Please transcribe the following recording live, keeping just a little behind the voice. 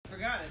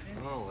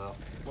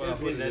Well,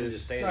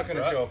 it's not going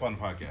to show up on the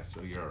podcast,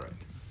 so you're all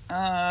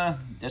right.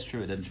 That's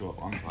true. It doesn't show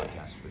up on the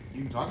podcast, but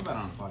you can talk about it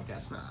on the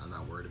podcast. Nah, I'm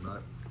not worried about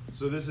it.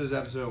 So this is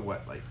episode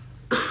what, like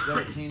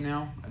 17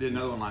 now? I did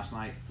another one last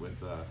night with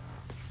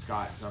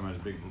Scott talking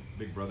about his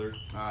big brother.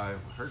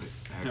 I've heard it,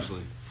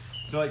 actually.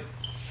 So like,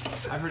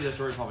 I've heard that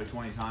story probably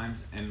 20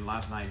 times, and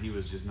last night he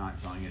was just not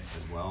telling it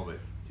as well. But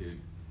dude,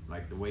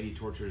 like the way he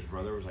tortured his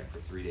brother was like for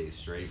 3 days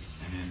straight,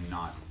 and then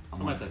not a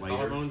month later. later.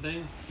 Collarbone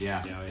thing?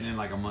 Yeah, and then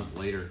like a month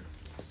later,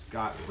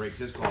 Scott breaks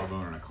his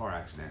collarbone in a car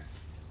accident,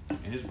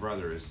 and his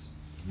brother is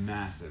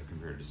massive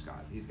compared to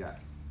Scott. He's got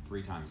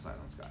 3 times the size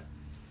on Scott.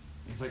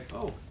 He's like,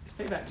 oh, it's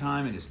payback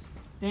time, and just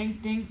ding,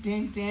 ding,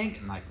 ding, ding,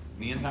 and like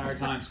the entire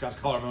time Scott's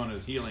collarbone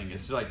is healing.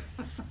 It's like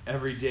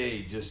every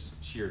day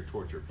just sheer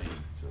torture pain.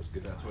 So it's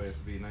good. That's why you have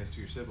to be nice to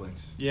your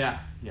siblings. Yeah.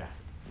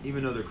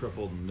 Even though they're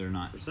crippled and they're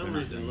not. For some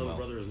reason, little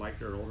brothers like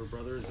their older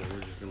brothers, and we're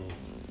just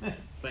gonna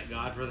thank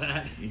God for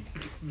that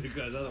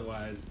because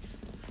otherwise.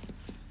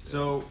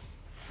 So,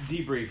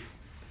 debrief.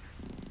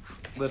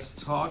 Let's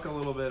talk a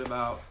little bit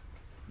about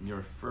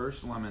your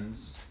first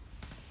lemons.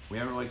 We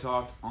haven't really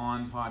talked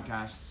on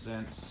podcast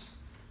since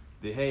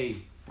the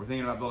hey, we're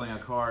thinking about building a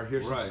car.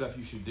 Here's some stuff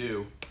you should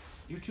do.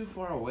 You're too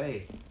far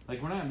away.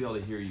 Like we're not gonna be able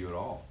to hear you at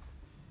all,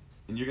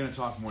 and you're gonna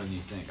talk more than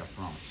you think. I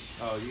promise.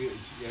 Oh, you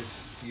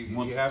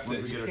have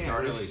to. You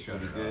can't really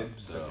shut it good, up.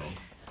 So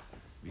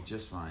be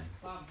just fine.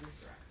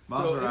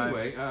 So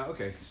anyway,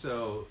 okay.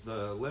 So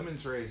the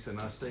lemons race and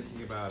us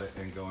thinking about it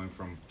and going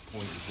from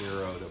point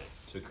 0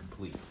 to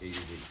complete A to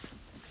Z.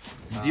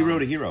 0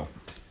 to hero.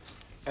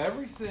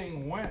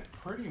 Everything went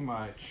pretty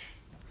much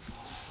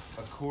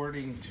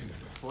according to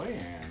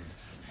plan,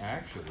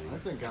 actually. I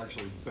think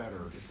actually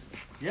better.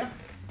 Yeah.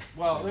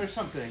 Well, there's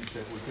some things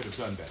that we could have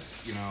done better.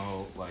 You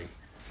know, like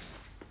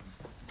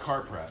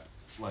car prep.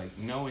 Like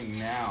knowing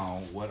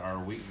now what our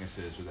weakness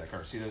is with that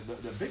car. See,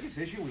 the biggest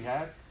issue we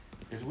had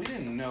is we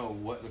didn't know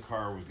what the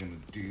car was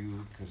going to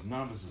do because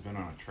none of us has been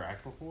on a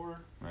track before.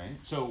 Right.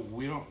 So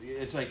we don't,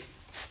 it's like,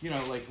 you know,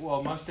 like,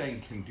 well,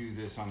 Mustang can do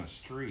this on a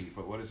street,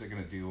 but what is it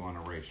going to do on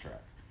a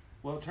racetrack?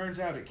 Well, it turns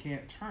out it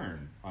can't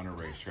turn on a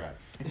racetrack.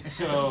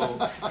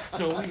 So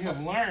we have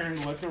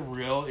learned what the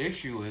real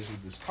issue is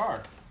with this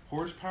car.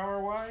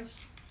 Horsepower-wise,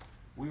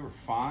 we were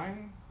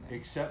fine,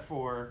 except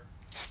for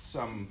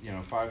some, you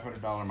know,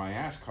 $500 my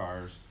ass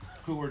cars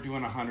who were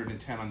doing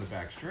 110 on the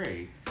back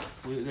straight.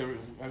 I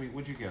mean,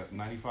 what'd you get?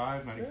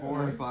 95, 94?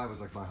 95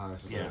 was like my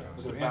highest. Yeah, it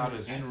was So about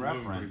as in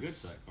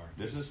reference. Good car.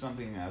 This is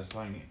something I was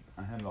telling him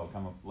that'll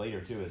come up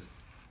later too. Is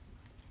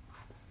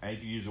I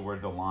hate to use the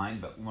word the line,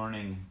 but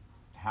learning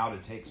how to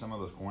take some of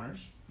those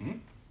corners. Mm-hmm.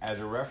 As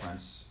a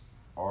reference,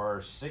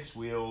 our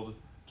 6-wheeled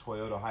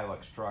Toyota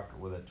Hilux truck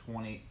with a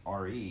 20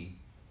 RE,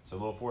 so a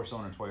little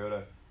 4-cylinder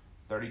Toyota,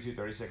 32,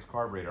 36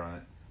 carburetor on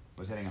it,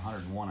 was hitting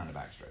 101 on the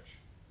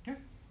backstretch.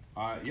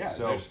 Yeah.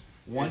 So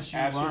once you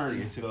learn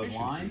those efficiency.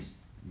 lines,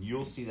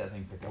 you'll see that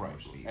thing pick up more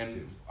speed And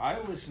too. I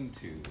listened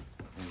to,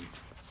 and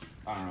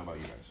I don't know about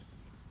you guys,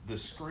 the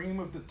scream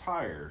of the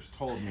tires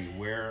told me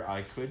where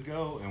I could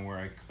go and where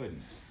I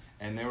couldn't.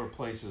 And there were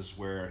places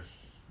where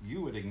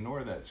you would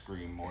ignore that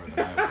scream more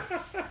than I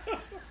would.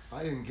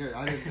 I didn't care.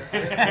 I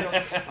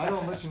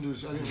don't listen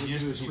to. I didn't listen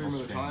to the scream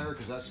of the tire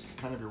because that's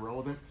kind of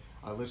irrelevant.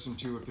 I listen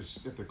to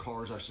if the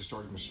car is actually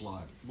starting to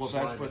slide. Well,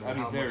 slide that's but I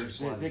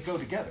mean they go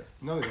together.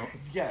 No, they don't.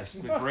 Yes,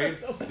 the grade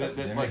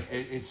like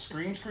it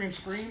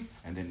scream,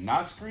 and then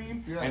not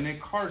scream, and then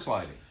car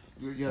sliding.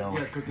 Yeah,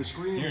 because the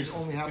scream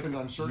only happened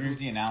on certain. Here's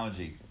the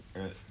analogy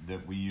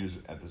that we use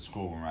at the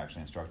school when we're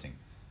actually instructing.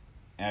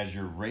 As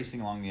you're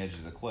racing along the edge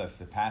of the cliff,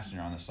 the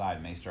passenger on the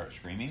side may start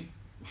screaming,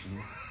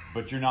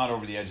 but you're not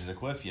over the edge of the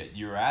cliff yet.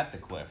 You're at the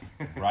cliff,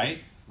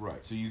 right?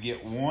 Right. So you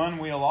get one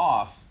wheel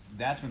off,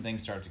 that's when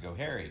things start to go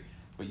hairy.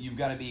 But you've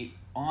got to be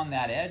on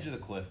that edge of the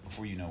cliff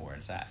before you know where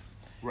it's at.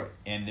 Right.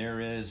 And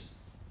there is,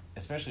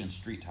 especially in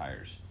street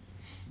tires,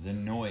 the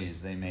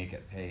noise they make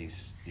at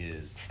pace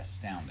is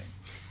astounding.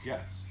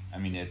 Yes. I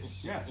mean,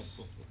 it's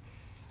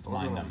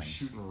mind-numbing.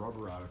 Shooting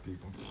rubber out of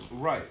people.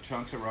 Right.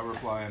 Chunks of rubber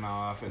flying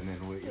off, and then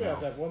you know.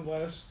 That one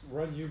last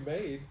run you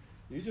made,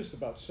 you just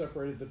about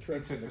separated the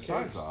tread from took the the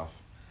sides case. off.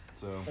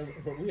 So.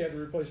 But we had to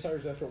replace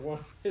tires after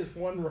his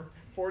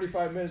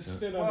 45-minute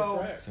stint on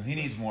the track. So he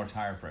needs more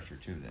tire pressure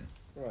too then.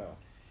 Well,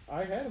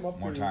 I had him up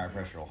More to tire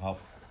pressure will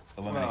help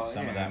eliminate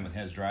some of that with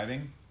his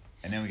driving.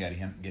 And then we got to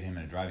get him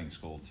in a driving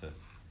school to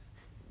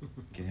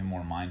get him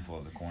more mindful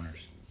of the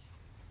corners.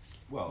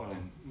 Well,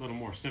 a little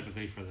more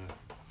sympathy for the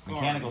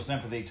mechanical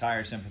sympathy,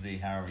 tire sympathy,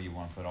 however you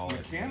want to put all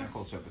that together.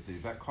 Mechanical sympathy.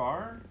 That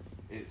car,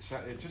 it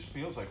just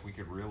feels like we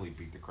could really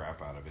beat the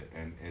crap out of it,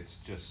 and it's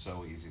just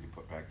so easy to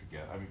put back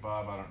together. I mean,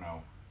 Bob, I don't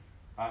know.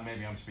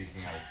 Maybe I'm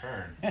speaking out of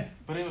turn,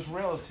 but it was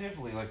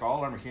relatively like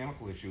all our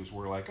mechanical issues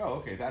were like, oh,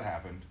 okay, that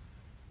happened.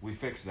 We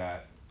fixed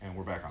that, and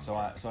we're back on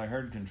track. So I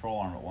heard control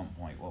arm at one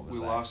point. What was that?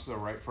 We lost the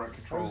right front I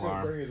control was going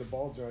arm. to bring you the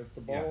ball joint.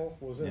 The ball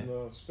was in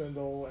the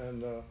spindle,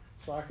 and the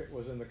socket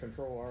was in the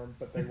control arm,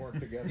 but they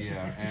weren't together.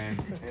 Yeah, and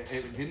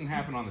it didn't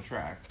happen on the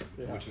track,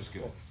 which is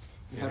good.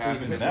 It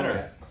happened better.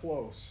 That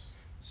close.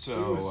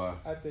 So He was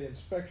at the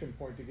inspection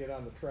point to get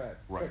on the track,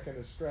 Right. checking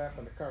his strap,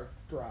 and the car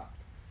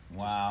dropped.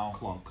 Wow.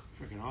 clunk.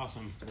 Freaking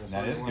awesome.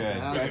 That is good.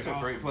 That's a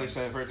Awesome. great place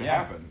for it to Yeah.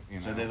 happen. You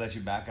know? So they let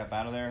you back up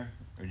out of there,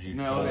 or did you?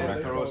 No, throw they it would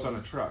back throw there? us on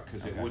a truck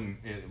because it Okay.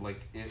 wouldn't. It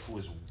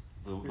was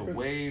the Because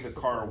way the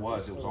car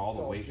was. It was all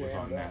the all weight was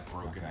on jammed that up.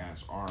 broken Okay.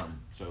 ass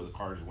arm, so the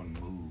cars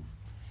wouldn't move.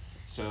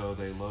 So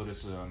they load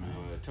us onto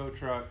a tow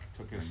truck.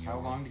 Took us And you how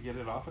were- long to get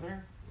it off of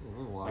there?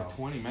 Wow. Like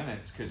 20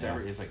 minutes because Yeah.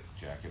 it's like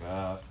jack it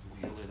up,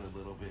 wheel it a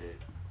little bit,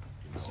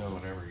 you know, So-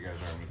 whatever you guys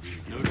are going to do.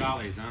 To No get it.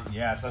 dollies, huh?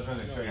 Yeah, so that's what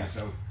I'm gonna show you.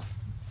 So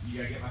you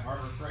gotta get my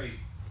Harbor Freight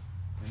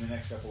in the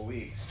next couple of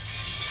weeks.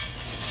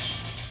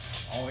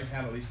 Always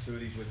have at least 2 of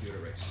these with you at a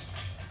race.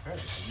 Okay.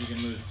 You can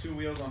lose 2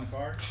 wheels on the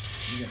car.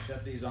 You can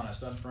set these on a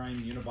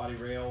subframe unibody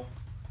rail,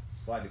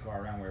 slide the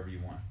car around wherever you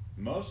want.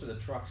 Most of the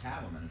trucks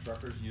have them, and the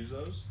truckers use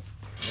those.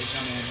 They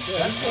come in.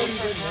 Yeah, he said he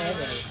didn't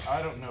have any.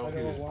 I don't know I if he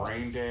don't was know why.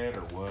 brain dead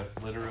or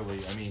what.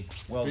 Literally, I mean,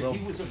 Well, he they'll-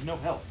 was of no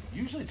help.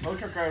 Usually, tow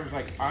truck drivers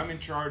like, I'm in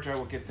charge. I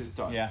will get this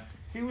done. Yeah.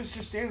 He was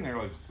just standing there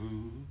like,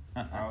 ooh.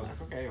 I was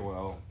like, okay,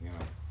 well,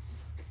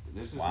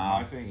 this isn't Wow.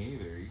 my thing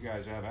either. You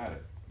guys have at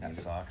it. That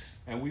sucks.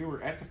 And we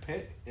were at the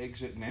pit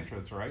exit and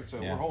entrance, right?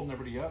 So Yeah. we're holding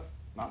everybody up.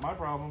 Not my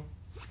problem.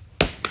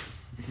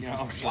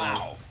 So-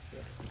 Wow.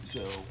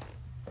 So,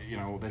 he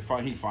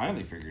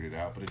finally figured it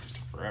out, but it just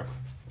took forever.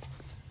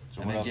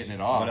 So And we're then getting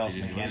it off. what else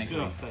he didn't do mechanically?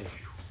 anything. Still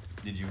safe.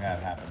 Did you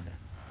have happen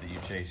that you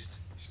chased?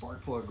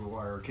 Spark plug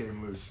wire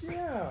came loose.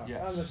 Yeah,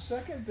 Yes. on the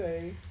second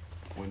day,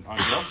 When on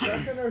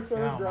Yellowstone, second or third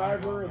Yeah, my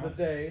driver God, of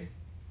the day,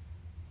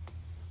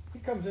 he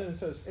comes in and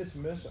says, it's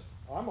missing.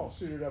 I'm all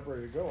suited up,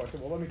 ready to go. I said,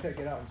 well, let me take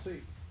it out and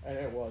see. And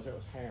it was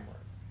hammering.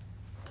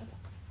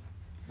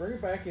 Bring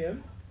it back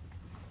in.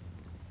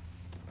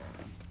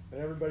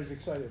 And everybody's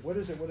excited. What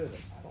is it? What is it?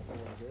 I don't know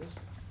what it is.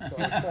 So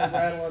I start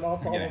rattling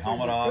off all Get the a things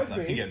helmet it off, could let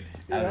me be, get you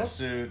out of know? the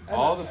suit. And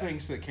all the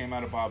things that came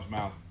out of Bob's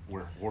mouth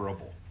were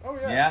horrible. Oh,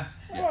 yeah. Yeah?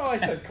 Well, I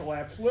said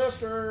collapse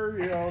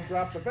lifter,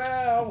 drop the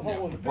valve,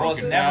 hole in the Well,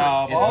 it's piston. never,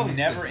 all it's these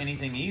never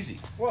anything easy.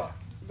 Well,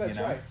 that's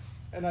You know? right.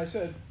 And I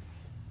said,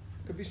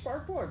 could be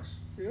spark plugs.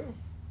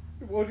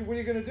 What are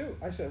you going to do?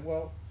 I said,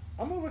 well,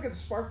 I'm going to look at the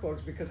spark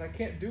plugs because I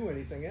can't do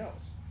anything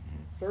else.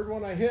 Third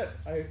one I hit,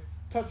 I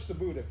touched the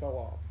boot, it fell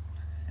off.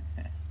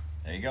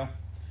 There you go.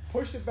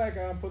 Pushed it back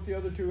on, put the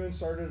other 2 in,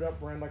 started it up,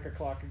 ran like a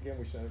clock again.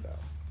 We sent it out.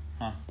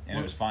 Huh. And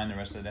it was fine the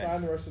rest of the day.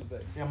 Fine the rest of the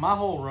day. Yeah, my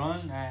whole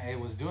run, it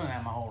was doing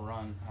that my whole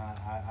run.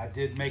 I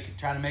did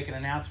try to make an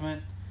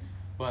announcement,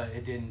 but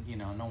it didn't.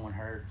 No one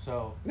heard.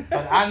 So,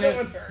 but I No knew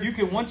one heard. you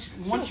could once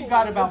you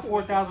got about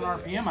 4,000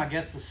 RPM, I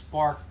guess the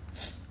spark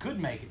could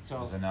make it. So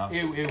Was enough.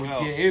 it would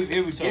Well,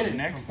 it would So get it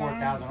next from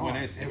time, 4,000 when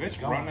on. if was it's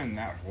going. running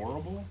that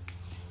horrible,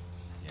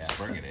 Yeah.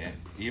 bring it in.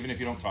 Even if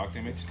you don't talk to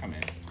him, just come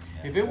in.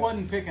 If it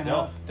wasn't picking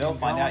up, They'll and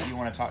find going- out you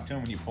want to talk to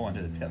them when you pull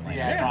into the pit lane.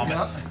 Yeah. I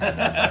promise.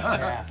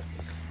 Yeah.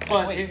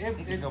 But Wait,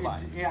 you can go by.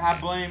 yeah, I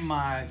blame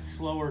my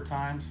slower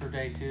times for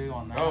day 2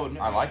 on that. Oh, no,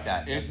 I like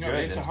that. It's That's good.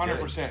 it's That's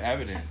 100%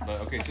 evident.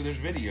 But okay, so there's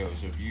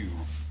videos of you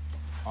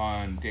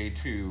on day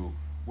 2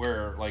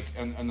 where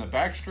on the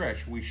back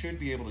stretch we should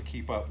be able to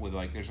keep up with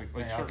there's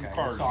Yeah, certain okay.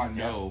 cars Saw it,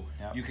 yeah.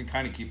 Yeah. you can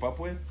kind of keep up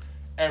with.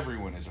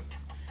 Everyone is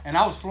And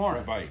I was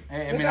flooring it. Right.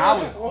 I mean, I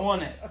was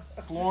on it,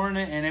 flooring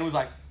it, and it was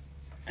like,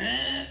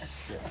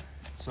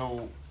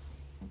 So,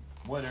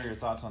 what are your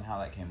thoughts on how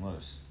that came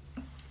loose?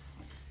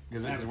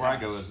 Because where I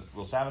go is,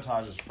 well,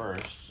 sabotage is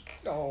first.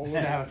 Oh,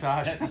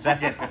 sabotage.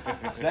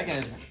 Second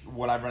is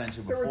what I've run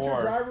into there were 2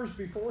 before. drivers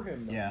before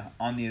him. Though. Yeah,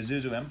 on the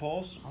Isuzu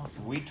Impulse,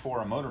 we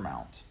tore a motor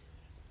mount,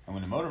 and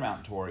when the motor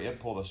mount tore, it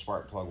pulled a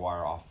spark plug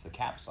wire off the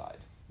cap side.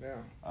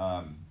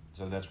 Yeah.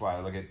 So that's why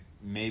I look at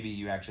maybe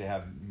you actually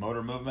have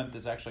motor movement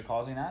that's actually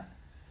causing that.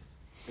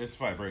 it's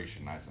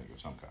vibration, I think, of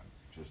some kind.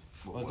 Just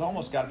Well, it's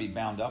almost got to be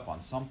bound up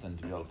on something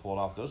to be able to pull it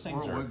off. Those Or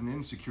things it are wasn't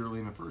in securely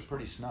in the first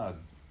pretty place. snug.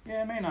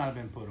 Yeah, it may not have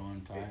been put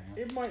on tight.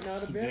 It might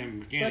not have been, Damn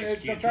but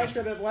mechanics the can't fact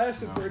trust that it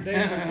lasted for a day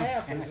and a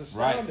half is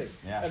astounding.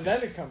 Yeah. And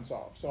then it comes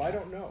off, so I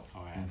don't know.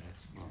 Oh, yeah,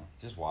 that's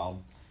Just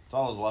wild. It's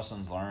all those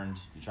lessons learned.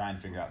 You try and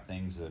figure out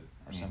things that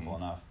are simple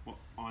enough. well,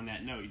 on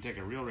that note, you take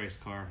a real race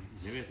car.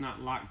 Maybe it's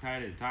not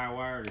Loctite or tire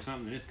wired or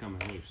something. It's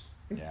coming loose.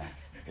 Yeah,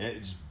 it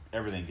just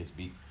everything gets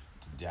beat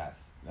to death.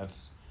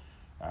 That's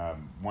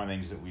one of the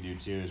things that we do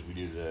too. Is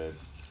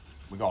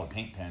we call it a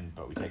paint pen,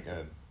 but we take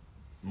a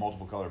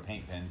multiple color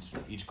paint pen. So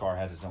each car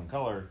has its own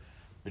color,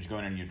 but you go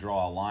in and you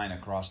draw a line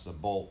across the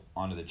bolt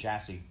onto the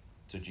chassis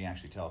so that you can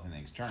actually tell if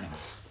anything's turning.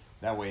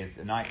 That way, at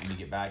the night when you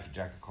get back, you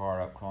jack the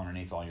car up, crawl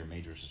underneath all your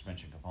major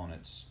suspension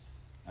components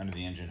under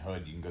the engine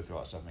hood. You can go through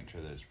all that stuff, make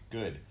sure that it's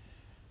good.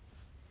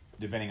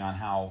 Depending on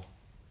how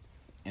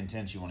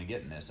intense you want to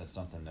get in this, that's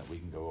something that we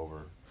can go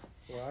over.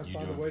 Well, I You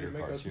found do a it way for to your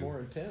make car, us too. more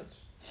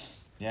intense.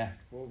 Yeah,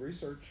 We'll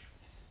research.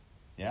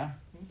 yeah,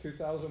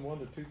 2001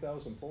 to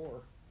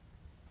 2004,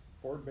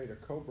 Ford made a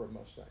Cobra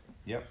Mustang.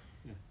 yep.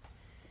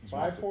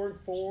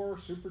 5.4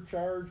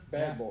 supercharged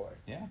bad Yeah. boy.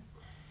 Yeah,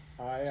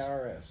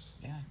 IRS.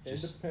 yeah,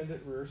 just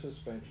Independent rear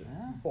suspension.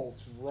 Yeah.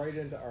 Bolts right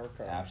into our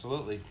car.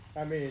 absolutely.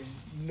 I mean,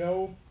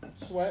 no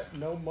sweat,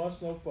 no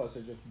muss, no fuss.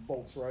 It just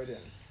bolts right in.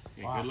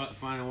 Hey, Wow. good luck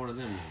finding one of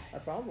them. Then. I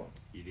found one.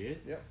 You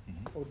did? Yep.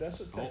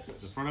 Odessa, Oh,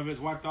 Texas. the front of it's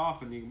wiped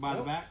off, and you can buy the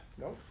Nope. back.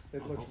 Nope.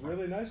 It Oh, looks okay.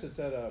 really nice. It's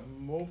at a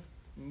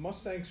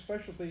Mustang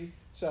Specialty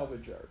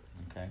Salvage Yard.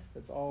 Okay.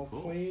 It's all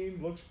Cool.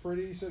 clean, looks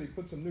pretty. He said he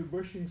put some new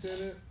bushings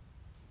in it.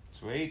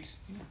 Sweet.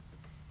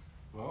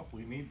 Well,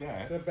 we need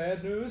that. The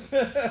bad news. We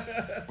don't want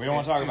It's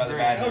to talk too about the great.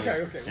 bad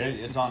news. Okay.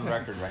 It's on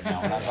record right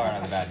now. We're not talking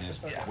about the bad news.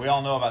 We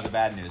all know about the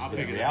bad news, I'll but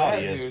the pick it up.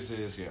 reality Bad is, news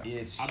is, yeah.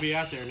 it's I'll be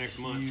out there next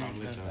month, huge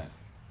probably. So. event.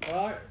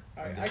 Well,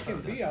 I can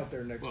be out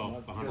there next Well,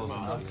 month 100 because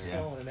I'm miles, yeah.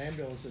 selling an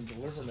ambulance and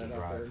delivering it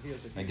out there. And he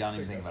has a Like, huge I don't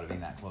even think pickup about it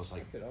being that close.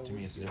 Like, Could to me,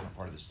 always it's a do. different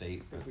part of the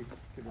state. But that we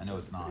could I know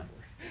it's not.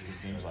 pay It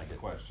just seems like The it.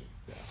 question.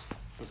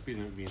 Well,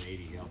 speaking of being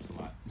 80 helps a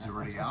lot. Is it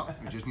already out?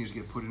 It just needs to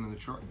get put into the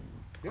truck.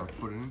 Or Yep.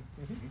 put in.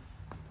 for.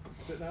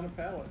 Sitting on a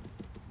pallet.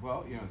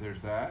 Well, you know,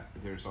 there's that.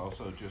 There's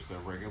also just a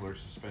regular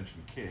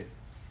suspension kit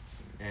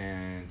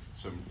and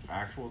some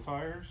actual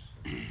tires.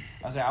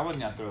 I say I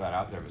wasn't gonna throw that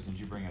out there, but since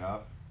you bring it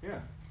up, Yeah.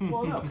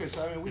 Well, no, because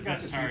I mean, we The got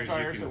best the same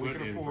tires you that we put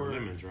can in for afford.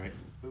 lemons, right?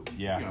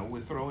 Yeah. You know,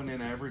 with throwing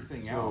in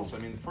everything So- else. I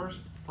mean,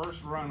 first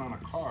run on a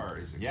car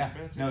is yeah,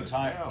 expensive. no as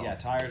tire. hell. Yeah,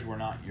 tires were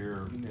not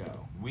your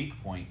No.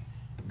 weak point.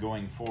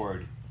 Going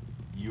forward,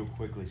 you'll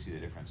quickly see the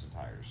difference in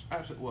tires.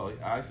 Absolutely. Well,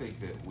 I think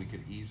that we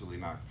could easily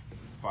knock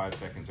 5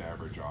 seconds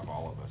average off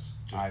all of us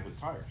just with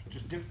tires.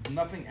 Just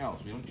nothing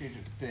else. We don't change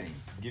a thing.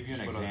 Give you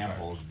Just an put on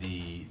example.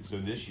 tires. So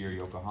this year,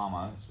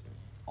 Yokohama,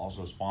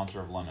 also a sponsor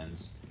of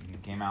Lemons,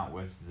 came out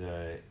with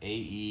the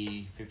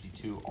AE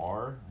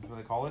 52R. That's what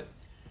they call it.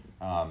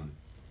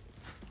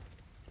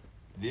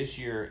 This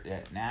year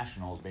at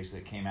Nationals, basically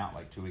it came out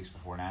like 2 weeks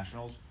before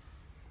Nationals.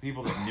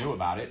 People that knew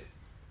about it,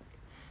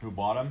 who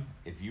bought them,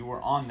 if you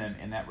were on them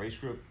in that race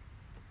group,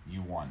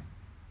 you won.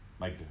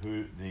 Like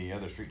the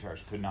other street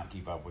tires could not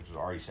keep up, which was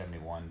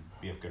RE71,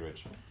 BF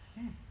Goodrich.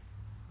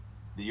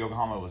 The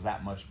Yokohama was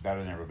that much better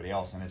than everybody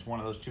else, and it's one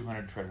of those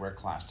 200 treadwear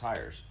class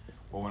tires.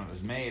 Well, when it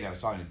was made, I was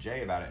talking to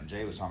Jay about it, and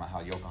Jay was talking about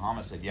how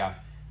Yokohama said, yeah,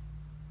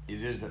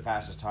 it is the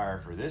fastest tire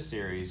for this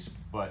series,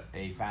 but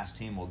a fast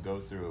team will go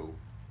through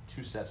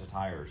 2 sets of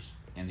tires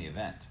in the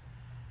event.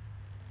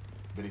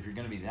 But if you're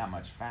going to be that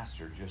much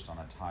faster just on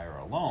a tire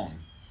alone,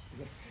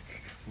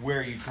 where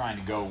are you trying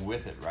to go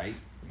with it, right?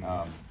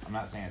 I'm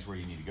not saying it's where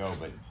you need to go,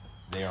 but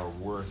they are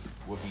worth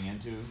looking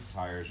into.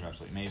 Tires are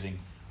absolutely amazing.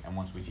 And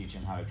once we teach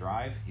him how to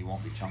drive, he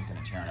won't be chunking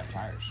and tearing up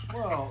tires.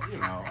 Well, you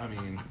know, I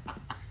mean,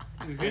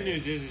 The good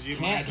news is you might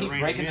Can't have to keep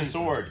rein breaking him the in.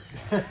 sword.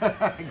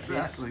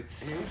 Exactly.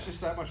 he was just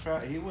that much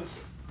fast. He was,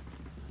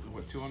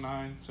 what,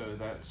 209? So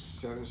that's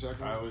 7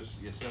 seconds. I was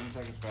 7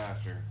 seconds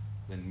faster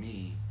than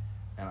me,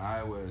 and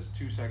I was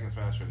 2 seconds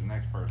faster than the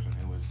next person,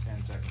 who was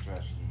 10 seconds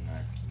faster than the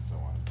next, and so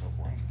on and so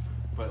forth.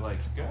 But like,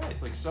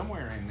 good. Like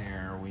somewhere in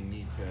there, we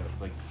need to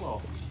like. Well,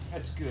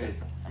 that's good.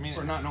 I mean,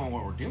 for not knowing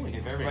what we're doing.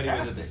 If It's everybody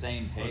was at the fantastic.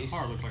 same Well, the pace,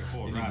 car looks like a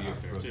full then you'd ride be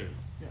out there approaching-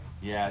 too.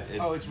 Yeah.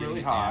 Oh, it's getting really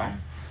it high.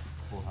 down,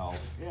 full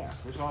health. Yeah,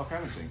 there's all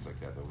kind of things like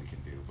that we can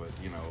do. But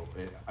you know,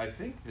 I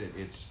think that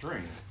its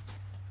strength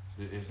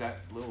is that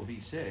little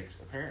V6.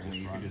 Apparently, Just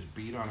you run. can just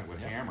beat on it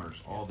with Yep.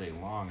 hammers all day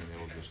long, and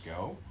it'll just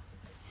go.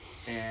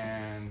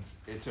 And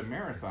it's a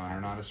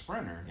marathoner, not a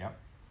sprinter. Yep.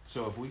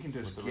 So if we can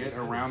just What the get race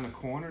around is. the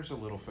corners a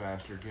little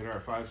faster, get our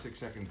 5-6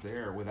 seconds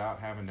there without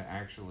having to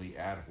actually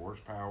add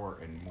horsepower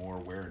and more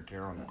wear and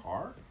tear on the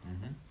car.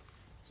 Mm-hmm.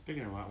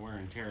 Speaking of wear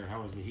and tear,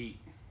 how was the heat?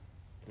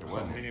 There I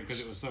wasn't. mean, because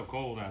it was so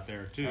cold out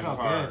there too. That felt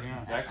car, good,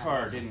 yeah. that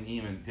car didn't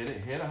even. Did it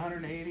hit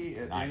 180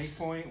 at Nice.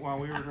 any point while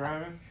we were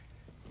driving?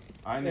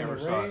 I In never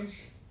the saw it.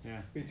 range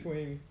Yeah.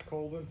 between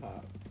cold and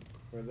hot,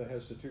 where that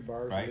has the 2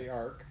 bars Right. of the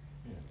arc,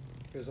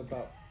 is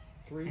about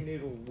 3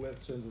 needle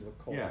widths into the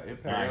cold. Yeah,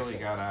 it Nice. barely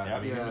got out. I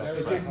Yep. mean, Yeah, it it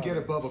was didn't get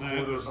above a So quarter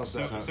it was, of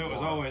so, that. so it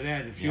was always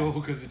adding fuel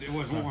because it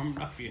wasn't warm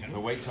enough yet. So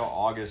wait till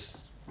August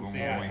when,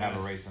 Yeah, we have a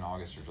yeah. race in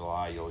August or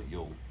July. You'll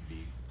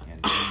be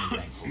and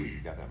thankful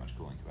you've got that much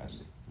cooling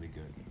capacity. It'll be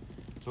good.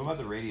 So what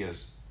about the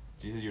radios?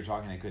 You said you were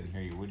talking. I couldn't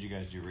hear you. What did you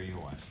guys do radio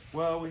wise?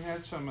 Well, we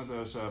had some of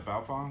those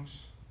Baofongs,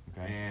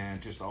 Okay.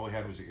 and just all we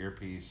had was the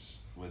earpiece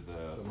with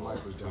the The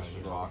mic was down push to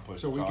the talk,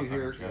 push So to we talk could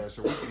hear, on the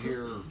so we could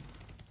hear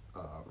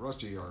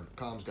Rusty, our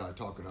comms guy,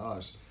 talking to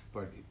us,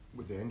 but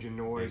with the engine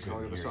noise and all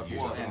the other stuff, he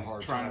was Well, having a and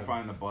hard trying to time.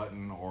 find the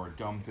button or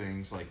dumb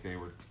things like they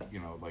were, you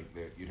know, like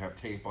you'd have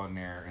tape on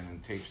there, and then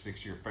tape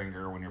sticks to your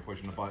finger when you're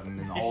pushing the button,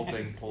 and the whole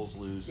thing pulls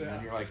loose, and then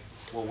Yeah. you're like,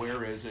 well,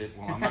 where is it?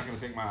 Well, I'm not going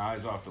to take my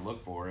eyes off to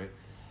look for it.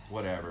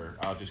 Whatever,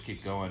 I'll just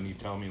keep going. You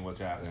tell me what's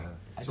happening.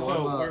 Yeah.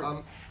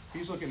 So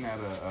he's looking at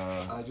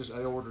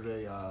I ordered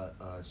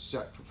a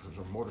set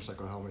for a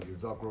motorcycle helmet. Your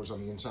Velcro's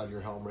on the inside of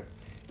your helmet.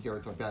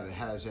 Everything like that. It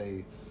has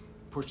a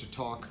push to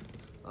talk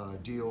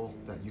deal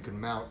that you can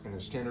mount in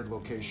a standard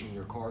location in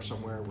your car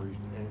somewhere where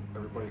and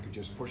everybody could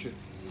just push it.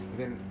 And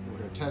then we're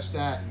going to test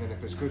that, and then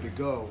if it's good to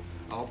go,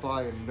 I'll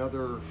buy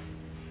another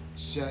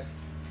set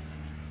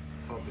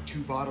of the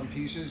 2 bottom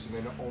pieces, and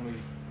then only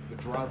the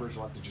drivers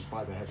will have to just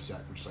buy the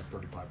headset, which is like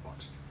 $35.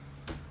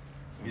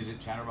 Is it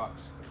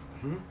Chatterbox?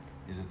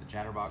 Is it the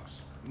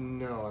Chatterbox?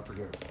 No, I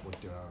forget what.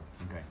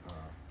 Okay.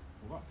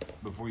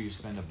 Before you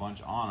spend a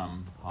bunch on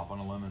them, hop on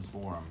a Lemons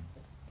forum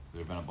There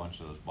have been a bunch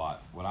of those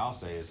bought. What I'll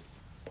say is,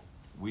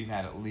 we've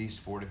had at least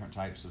 4 different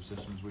types of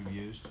systems we've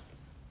used.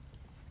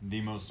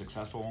 The most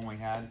successful one we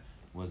had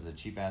was the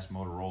cheap ass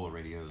Motorola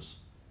radios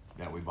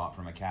that we bought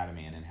from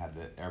Academy, and then had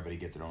everybody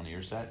get their own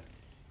ear set.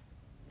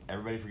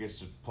 Everybody forgets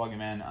to plug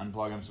them in,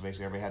 unplug them, so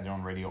basically everybody had their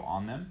own radio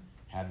on them,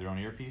 had their own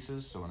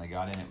earpieces, so when they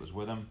got in, it was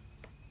with them.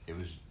 It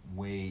was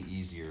way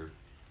easier.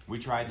 We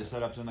tried the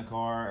setups in the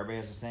car. Everybody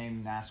has the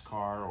same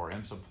NASCAR or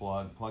IMSA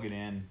plug it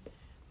in.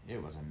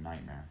 It was a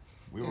nightmare.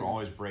 We were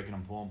always breaking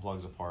them, pulling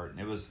plugs apart, and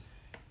it was,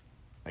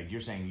 like you're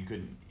saying,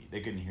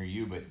 they couldn't hear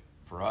you, but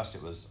for us,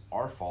 it was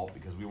our fault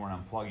because we weren't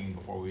unplugging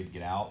before we'd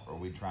get out, or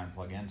we'd try and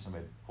plug in,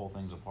 somebody pull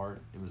things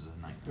apart. It was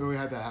a nightmare. We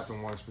had that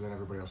happen once, but then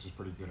everybody else was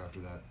pretty good after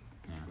that.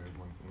 Yeah. We had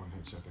one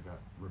headset that got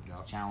ripped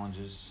out.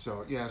 Challenges.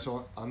 So yeah,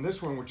 so on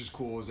this one, which is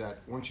cool, is that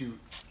once you,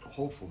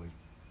 hopefully,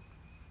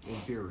 in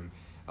theory,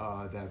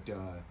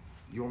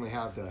 you only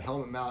have the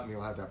helmet mount and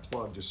you'll have that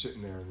plug just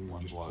sitting there, and then you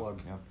One just plug.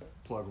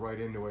 plug right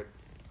into it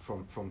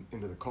from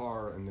into the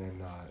car, and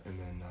then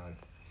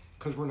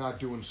because we're not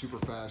doing super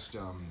fast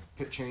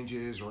pit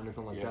changes or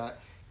anything like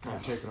that, kind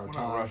of taking our We're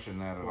time. not rushing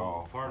that at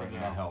all. Part of right the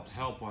now. That helps.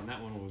 help on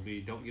that one would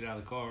be don't get out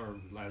of the car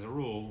as a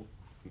rule.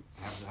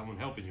 Have someone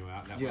helping you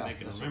out. That way Yeah, they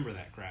can that's remember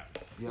that crap.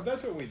 Yep. But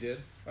that's what we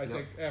did. I Yep.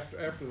 think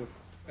after the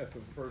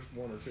first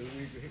one or two,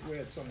 we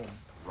had someone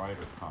Rider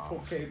pull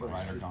comms. cables.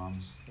 Rider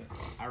comms.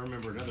 I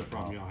remember another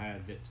problem y'all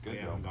had that good, we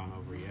haven't though. gone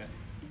over yet.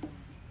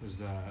 Was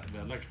the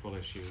electrical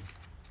issue.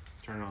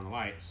 Turning on the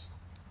lights.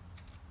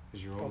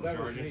 Because you're Oh, that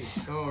was overcharging. me.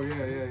 Oh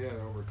yeah.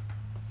 Over.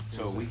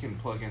 So we can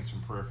plug in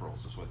some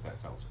peripherals, is what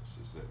that tells us.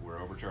 Is that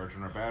we're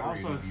overcharging our battery.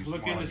 Also, and use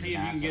look more in to like see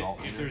an if you can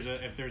acid get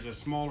alternator. if there's a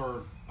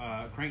smaller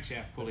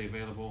crankshaft pulley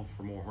available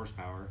for more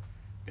horsepower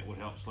that would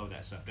help slow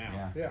that stuff down.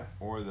 Yeah. Yeah.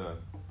 Or the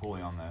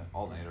pulley on the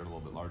alternator a little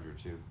bit larger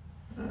too.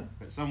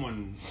 But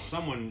someone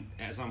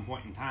at some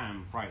point in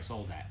time probably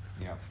sold that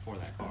Yeah. for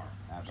that car.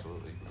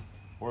 Absolutely.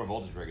 Or a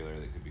voltage regulator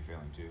that could be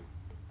failing too,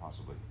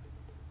 possibly.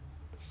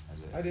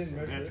 I didn't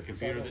measure That's a it,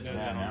 computer so I that don't- does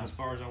that Yeah, on no. those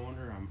cars. I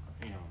wonder. I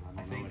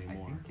I don't think know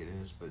anymore. it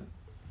is, but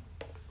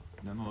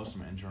none of those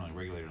are internally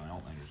regulated on the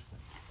alternators.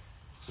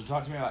 So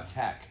talk to me about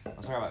tech.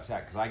 Let's talk about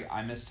tech, because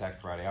I missed Tech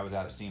Friday. I was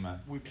out at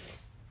SEMA.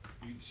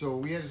 So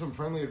we had some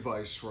friendly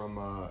advice from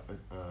a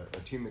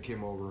team that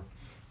came over.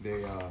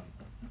 They,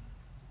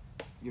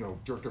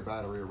 jerked their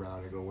battery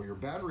around and go, well, your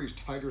battery's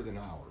tighter than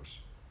ours.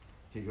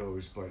 He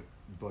goes, but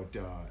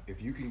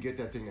if you can get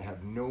that thing to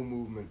have no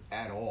movement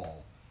at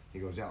all, he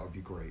goes, that would be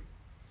great.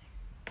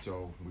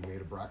 So we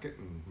made a bracket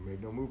and we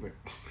made no movement.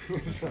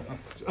 so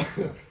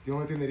the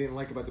only thing they didn't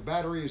like about the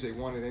battery is they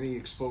wanted any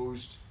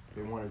exposed,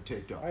 they wanted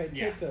taped up. I had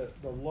taped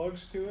the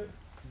lugs to it,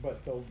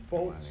 but the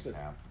bolts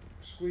that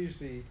squeeze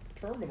the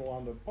terminal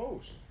on the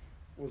post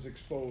was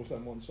exposed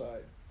on one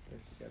side. I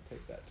said, you gotta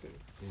tape that too.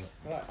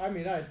 Yeah.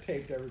 And I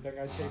taped everything.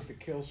 I taped the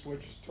kill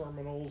switch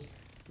terminals,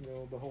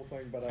 the whole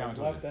thing, but I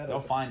left that They'll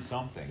as a, find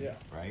something, Yeah.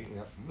 right?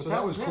 Yeah. But So that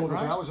that was was cool. it,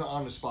 right? That was an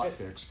on the spot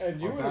fix.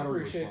 And you Our would battery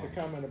was appreciate the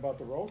fine. comment about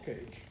the roll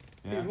cage.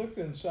 Yeah. He looked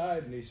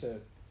inside and he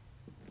said,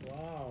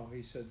 wow,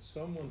 he said,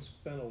 someone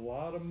spent a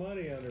lot of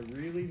money on a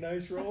really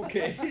nice roll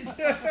cage.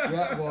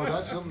 Yeah, well,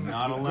 that's something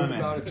Not a good limit.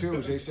 about it too.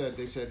 Is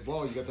they said,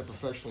 well, you got that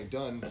professionally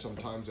done.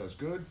 Sometimes that's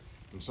good,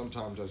 and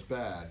sometimes that's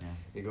bad. Yeah.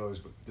 He goes,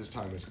 but this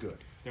time it's good.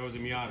 There was a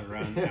Miata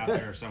running out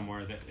there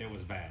somewhere that it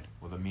was bad.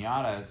 Well, the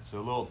Miata, so a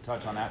little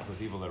touch on that for the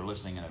people that are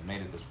listening and have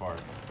made it this far.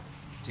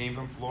 Team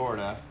from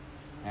Florida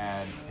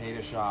had paid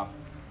a shop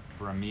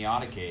for a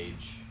Miata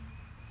cage,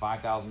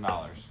 $5,000.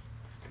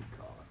 Good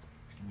God.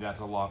 That's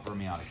a lot for a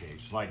Miata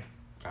cage.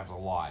 That's a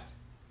lot.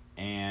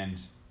 And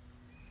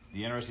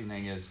the interesting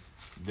thing is,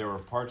 there were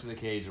parts of the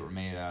cage that were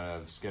made out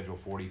of Schedule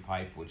 40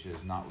 pipe, which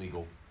is not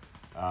legal.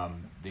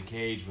 The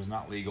cage was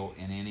not legal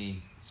in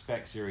any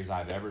spec series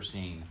I've ever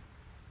seen.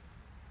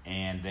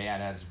 And they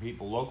had some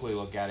people locally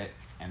look at it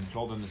and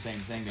told them the same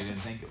thing. They didn't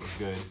think it was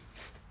good.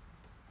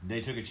 They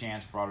took a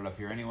chance, brought it up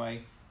here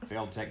anyway,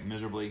 failed tech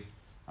miserably.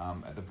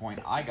 At the point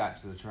I got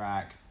to the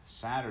track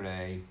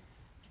Saturday,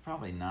 it's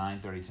probably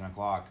 9:30, 10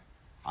 o'clock.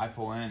 I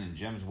pull in and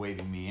Jim's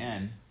waving me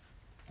in.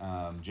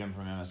 Jim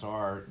from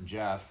MSR,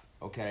 Jeff.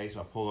 Okay, so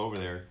I pull over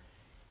there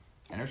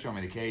and they're showing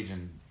me the cage,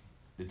 and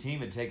the team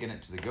had taken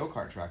it to the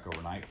go-kart track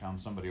overnight,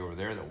 found somebody over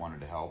there that wanted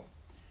to help.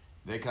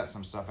 They cut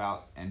some stuff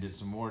out and did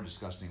some more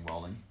disgusting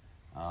welding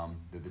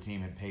that the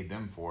team had paid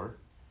them for.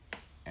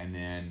 And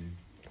then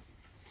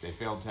they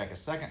failed tech a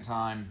second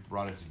time,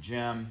 brought it to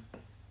Jim.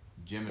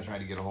 Jim had tried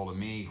to get a hold of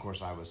me. Of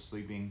course, I was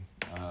sleeping.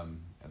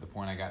 At the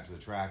point I got to the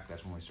track,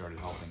 that's when we started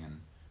helping.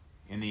 And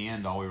in the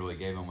end, all we really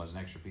gave him was an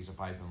extra piece of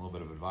pipe and a little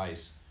bit of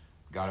advice.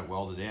 Got it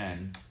welded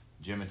in.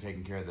 Jim had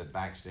taken care of the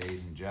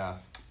backstays and Jeff,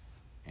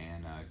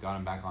 and got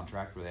him back on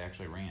track where they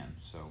actually ran.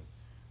 So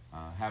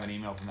have an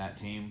email from that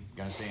team.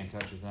 Going to stay in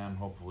touch with them.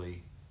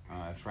 Hopefully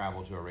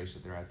travel to a race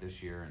that they're at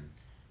this year. And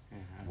Yeah,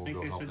 I We'll think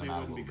go they help said them they out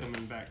a wouldn't be little bit.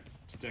 coming back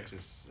to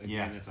Texas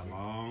again. Yeah. It's a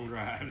long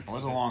drive. it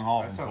was a long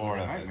haul That from sounds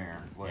Florida. like a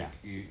nightmare. Like,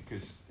 Yeah.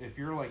 because if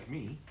you're like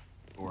me,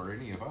 or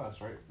any of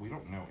us, right, we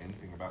don't know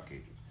anything about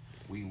cages.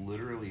 We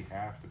literally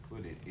have to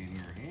put it in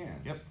your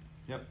hands. Yep.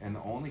 Yep. And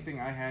the only thing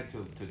I had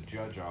to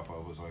judge off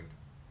of was like,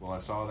 well, I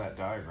saw that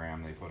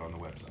diagram they put on the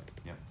website.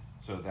 Yep.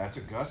 So that's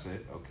a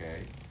gusset,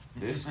 okay.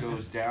 This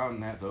goes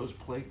down, those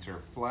plates are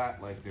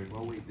flat, like they're,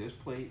 well, wait, this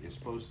plate is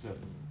supposed to,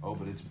 oh,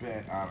 but it's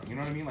bent. You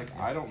know what I mean? Like,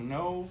 I don't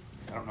know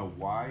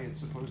why it's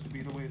supposed to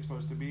be the way it's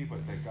supposed to be, but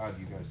thank God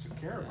you guys took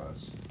care of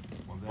us.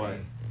 Well, But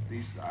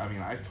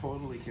I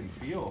totally can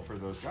feel for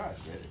those guys.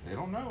 If they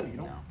don't know, you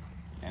don't. No.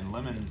 And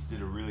Lemons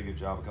did a really good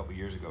job a couple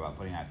years ago about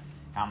putting that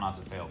How Not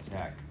to Fail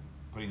Tech,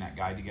 putting that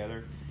guide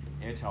together.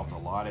 It's helped a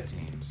lot of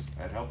teams.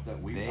 It helped that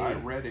I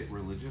read it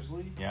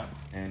religiously. Yeah.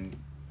 And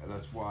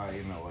that's why,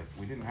 like,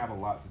 we didn't have a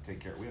lot to take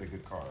care of. We had a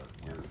good car,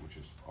 which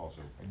is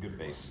also A good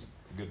base.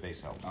 A good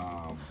base helps.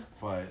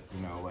 But,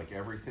 like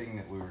everything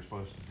that we were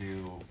supposed to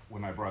do,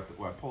 when I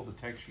pulled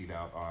the tech sheet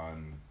out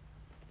on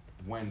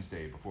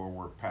Wednesday before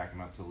we're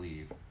packing up to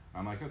leave,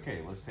 I'm like, okay,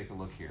 let's take a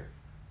look here.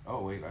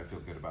 Oh, wait, I feel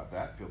good about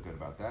that, feel good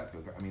about that.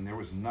 I mean, there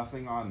was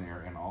nothing on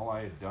there, and all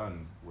I had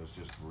done was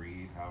just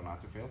read How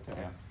Not to Fail Tech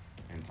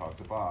and talk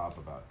to Bob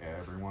about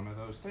every one of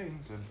those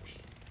things, and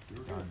we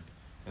were done.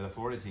 Yeah, the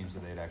Florida teams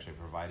that they had actually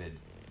provided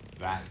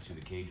that to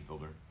the cage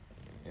builder.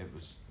 It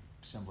was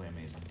simply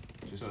amazing.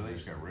 So they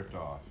just got ripped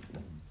off.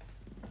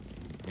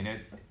 I mean,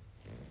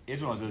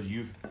 it's one of those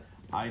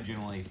I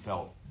generally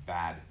felt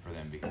bad for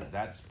them because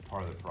that's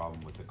part of the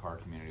problem with the car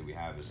community we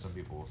have is some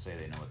people will say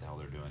they know what the hell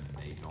they're doing and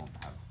they don't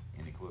have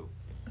any clue.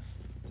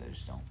 They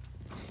just don't.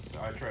 So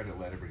I try to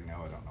let everybody know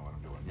I don't know what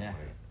I'm doing. Yeah.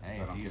 Hey,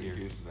 Hey, it's I don't easier. get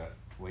accused of that.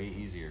 Way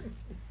easier.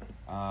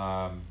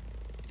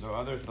 So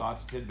other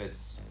thoughts,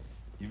 tidbits.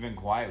 You've been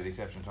quiet with the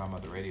exception of talking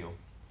about the radio.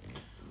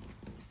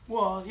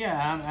 Well,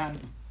 yeah,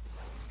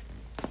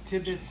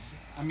 tidbits.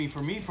 I mean,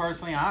 for me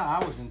personally,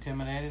 I was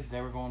intimidated.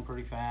 They were going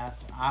pretty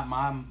fast.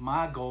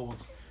 My goal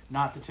was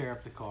not to tear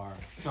up the car.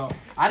 So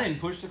I didn't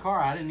push the car.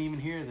 I didn't even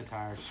hear the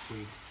tires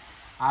squeak.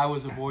 I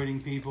was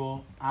avoiding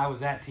people. I was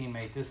that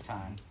teammate this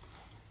time.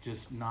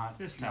 Just not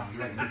This time. not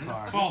wrecking the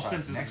car. False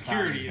sense of Next time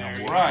security he's gonna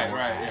there. walk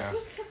Right, yeah.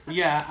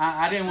 Yeah,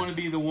 I didn't want to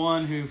be the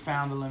one who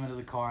found the limit of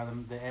the car,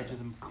 the edge of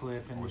the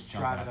cliff, and Was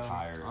drive jumping it up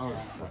over.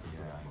 tires.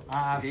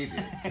 Oh, He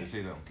did, because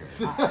he don't care.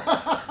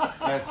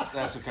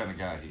 That's the kind of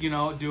guy he is. You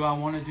know, do I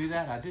want to do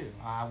that? I do.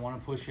 I want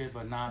to push it,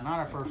 but not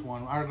our first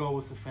one. Our goal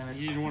was to finish.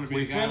 You didn't want to be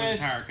We the guy with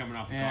finished. the tire coming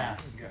off the Yeah,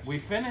 car. Yes. we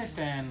finished,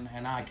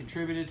 and I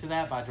contributed to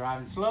that by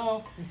driving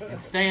slow and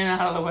staying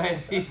out of the way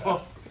of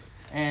people.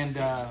 And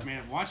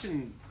Man,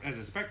 watching, as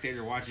a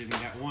spectator, watching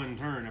that one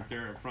turn up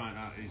there up front,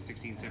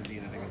 16,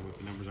 17, I think is what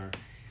the numbers are.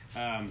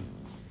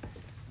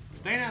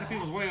 Staying out of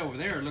people's way over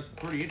there looked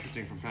pretty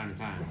interesting from time to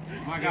time.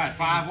 My God, 16.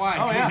 5 wide.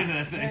 Oh, yeah. coming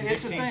into that thing.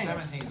 It's a 16, thing.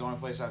 17 is the only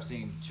place I've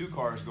seen two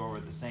cars go over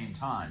at the same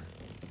time.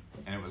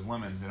 And it was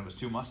Lemons, and it was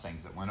two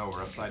Mustangs that went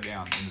over upside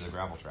down into the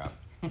gravel trap.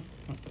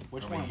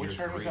 Which Over one? Which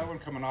year turn was three. that one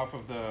coming off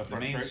of the The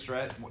front main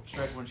straight?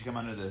 stretch once you come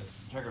under the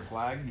checkered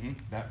flag, Mhm.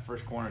 that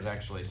first corner is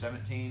actually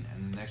 17,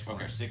 and the next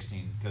corner is Okay.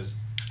 16, because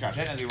Gotcha.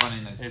 you're technically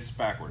running the It's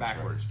backwards.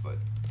 right? but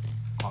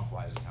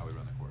clockwise is how we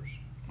run the course.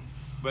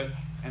 But,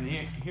 and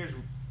here's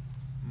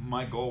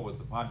my goal with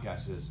the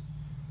podcast is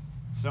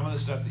some of the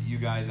stuff that you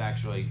guys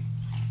actually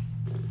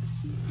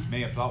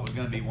may have thought was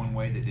going to be one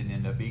way that didn't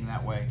end up being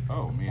that way.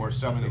 Oh, man, Or so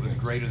stuff many that was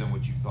things. greater than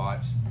what you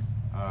thought.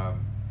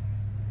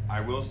 I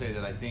will say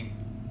that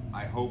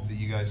I hope that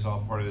you guys saw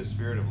part of the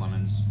spirit of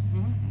Lemons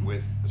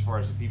with, as far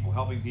as the people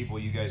helping people,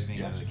 you guys being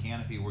Yes. under the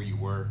canopy where you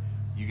were,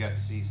 you got to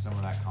see some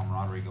of that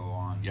camaraderie go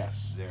on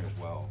Yes. there as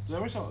well.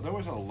 So there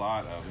was a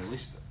lot of, at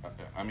least,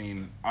 I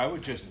mean, I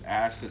would just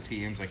ask the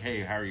teams, like,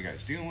 hey, how are you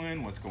guys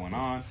doing? What's going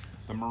on?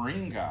 The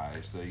Marine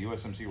guys, the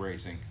USMC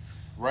Racing,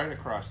 right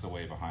across the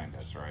way behind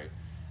us, right?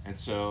 And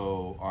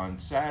so on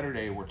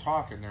Saturday, we're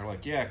talking. They're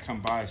like, yeah,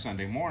 come by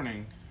Sunday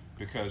morning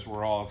because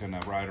we're all going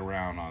to ride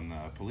around on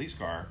the police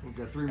car. We've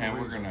got 3 and Marines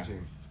we're on gonna, the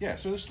team. Yeah,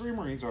 so there's 3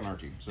 Marines on our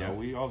team. So Yeah.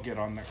 we all get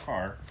on that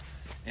car.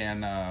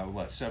 And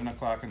 7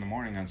 o'clock in the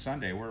morning on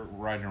Sunday, we're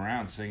riding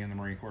around singing the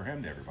Marine Corps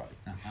hymn to everybody.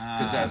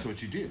 Because that's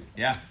what you do.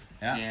 Yeah,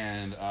 yeah.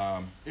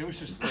 And it was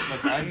just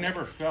like I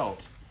never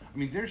felt. I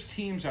mean, there's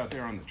teams out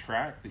there on the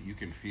track that you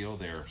can feel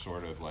they're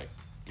sort of like,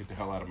 get the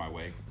hell out of my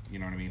way. You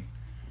know what I mean?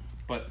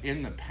 But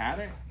in the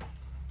paddock,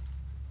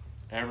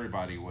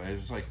 everybody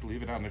was like,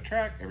 leave it on the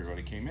track.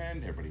 Everybody came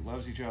in. Everybody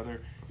loves each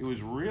other. It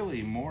was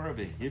really more of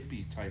a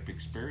hippie type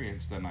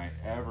experience than I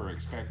ever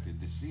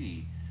expected to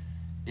see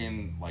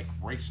in like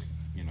racing.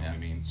 You know what I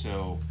mean?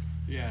 So.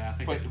 Yeah, I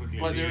think that quickly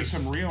But there were leaves.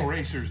 some real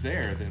racers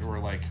there that were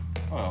like,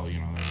 oh, you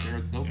know,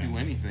 they'll do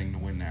anything to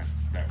win that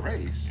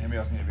race. Anybody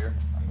else need a beer?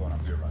 I'm going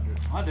up here right here.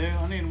 I do.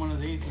 I need one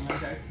of these. You know?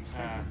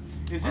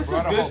 Is I this a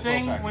brought a whole good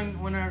thing 12-pack.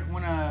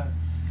 when a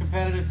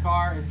competitive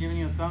car is giving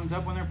you a thumbs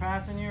up when they're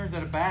passing you, or is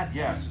that a bad thing?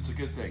 Yes, it's a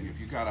good thing. If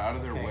you got out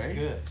of their Okay, way,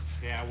 good.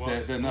 Yeah, well,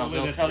 then well,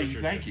 they'll that's tell pretty you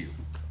true. thank you.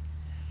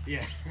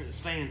 Yeah,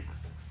 staying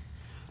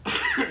out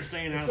of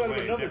Instead the of way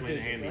is another definitely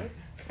digit, handy. right?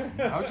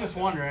 I was just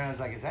wondering. I was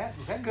like, is that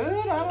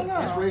good? I don't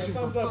know. He's racing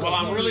thumbs for up. Well,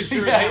 I'm really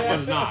sure Yeah. that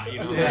one's not. You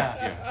know. Yeah.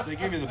 Yeah, they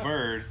give you the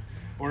bird.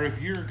 Or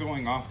if you're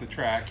going off the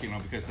track, you know,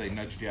 because they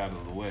nudged you out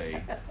of the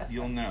way,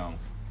 you'll know.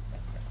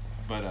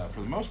 But for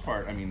the most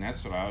part, I mean,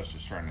 that's what I was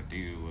just trying to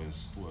do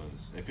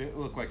was if it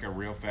looked like a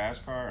real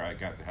fast car, I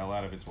got the hell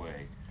out of its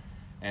way.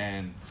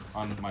 And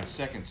on my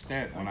second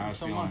stint, when I was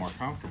feeling more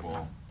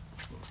comfortable,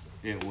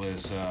 it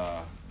was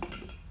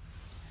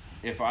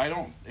if I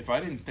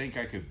didn't think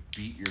I could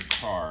beat your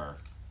car,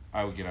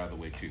 I would get out of the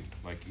way too.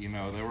 Like, you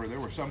know, there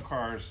were some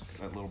cars,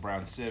 that little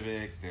brown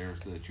Civic,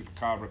 there's the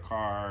Chupacabra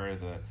car,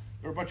 there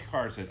were a bunch of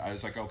cars that I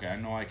was like, okay, I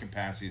know I can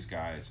pass these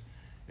guys,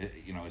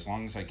 you know, as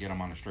long as I get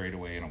them on a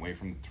straightaway and away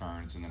from the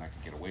turns, and then I can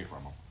get away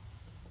from them.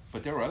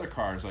 But there were other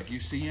cars, like you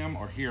see them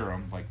or hear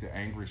them, like the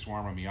angry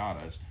swarm of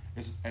Miatas,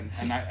 and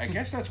I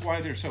guess that's why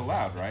they're so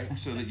loud, right?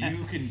 So that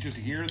you can just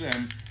hear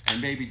them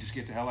and maybe just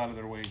get the hell out of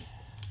their way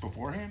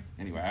beforehand.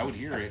 Anyway, I would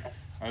hear it.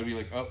 I would be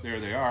like, oh, there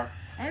they are.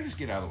 And I just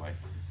get out of the way.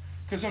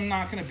 Because I'm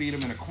not going to beat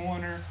them in a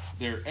corner.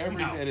 They're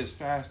every bit as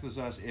fast as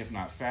us, if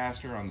not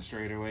faster, on the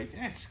straightaway.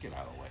 Just get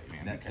out of the way,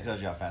 man. That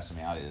tells you how fast a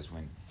Miata is.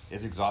 When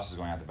its exhaust is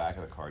going out the back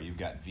of the car, you've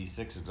got V6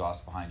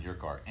 exhaust behind your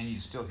car, and you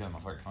still hear them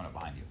coming up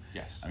behind you.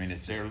 Yes. I mean,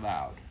 they're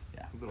loud.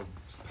 Yeah. A little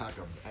pack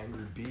of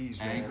angry bees,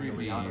 man. Angry the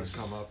bees. Miatas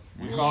come up.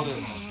 We called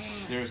it,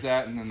 there's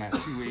that, and then that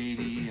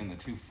 280 and the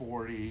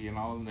 240, and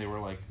all of them, they were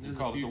like, we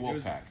called it the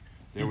Wolf Pack.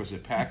 There was a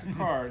pack of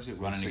cars that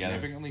was Running together.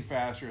 significantly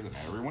faster than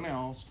everyone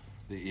else.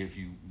 That if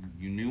you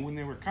knew when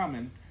they were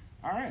coming,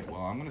 all right, well,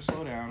 I'm going to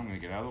slow down, I'm going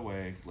to get out of the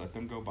way, let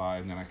them go by,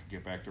 and then I could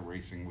get back to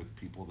racing with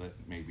people that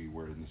maybe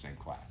were in the same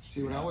class.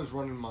 See, when I was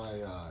running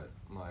my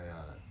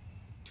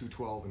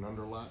 212 and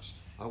under laps,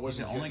 I He's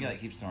wasn't the only guy getting-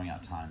 that keeps throwing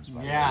out times.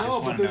 By the Yeah. way. I just No,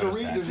 want but to there's a notice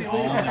reason- that. He's the there's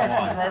only a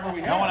one. driver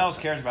we No have. one else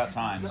cares about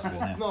times with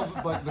him. No,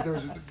 but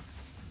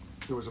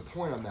there was a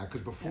point on that,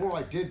 because before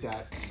I did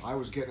that, I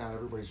was getting out of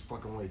everybody's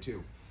fucking way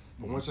too.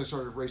 But once I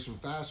started racing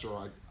faster,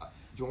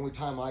 the only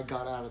time I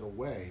got out of the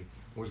way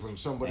was when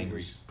somebody Angry.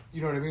 was,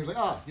 you know what I mean? It was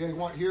like, yeah, you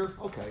want here?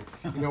 Okay.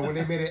 You know, when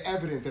they made it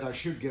evident that I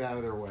should get out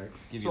of their way.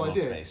 Give you so a I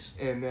little did. space.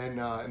 And then,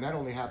 and that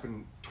only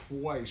happened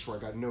twice where I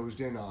got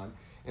nosed in on.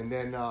 And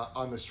then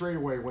on the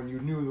straightaway, when you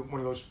knew that one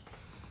of those,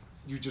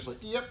 you just like,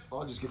 yep,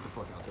 I'll just get the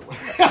fuck out of the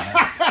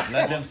way.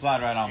 Let them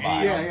slide right on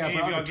by. Yeah, Any but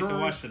of on y'all the get to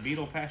turn- watch the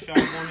Beetle pass y'all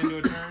going into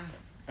a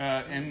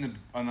turn?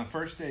 On the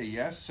first day,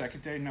 yes.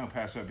 Second day, no.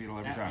 Pass that Beetle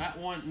every time. That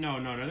one, no.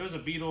 There was a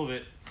Beetle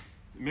that,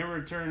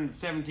 remember, turn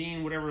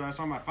 17, whatever. I was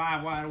talking about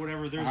 5 wide or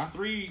whatever. There's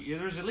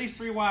There's at least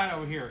 3 wide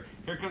over here.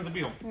 Here comes the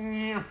Beetle.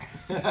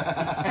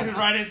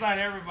 Right inside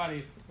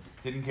everybody.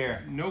 Didn't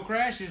care. No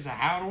crashes.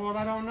 How in the world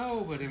I don't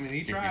know, but I mean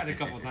he tried a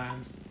couple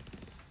times.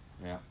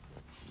 Yeah.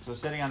 So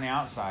sitting on the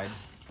outside,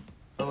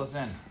 fill us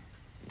in.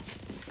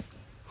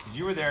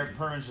 You were there,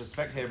 pretty much a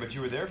spectator, but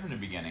you were there from the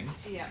beginning,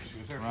 Yeah. She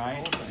was there for right? the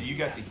whole So thing. you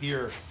got to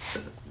hear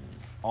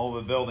all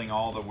the building,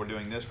 all the we're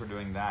doing this, we're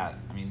doing that.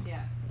 I mean,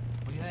 Yeah.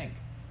 what do you think?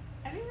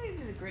 I think they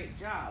did a great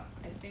job.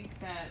 I think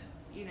that,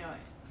 you know,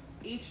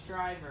 each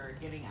driver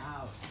getting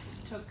out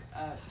took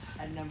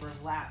a number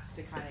of laps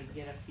to kind of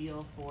get a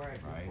feel for it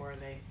Right. before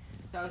they.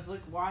 So I was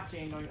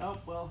watching, going, oh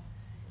well,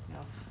 you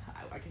know,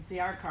 I can see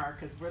our car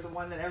because we're the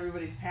one that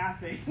everybody's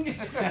passing.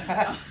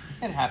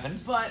 It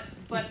happens. But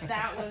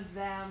that was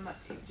them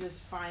just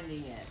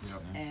finding it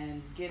Yep.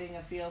 and getting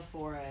a feel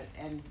for it,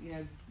 and you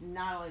know,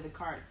 not only the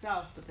car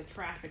itself, but the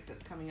traffic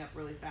that's coming up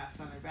really fast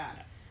on their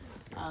back.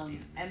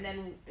 And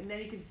then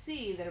you can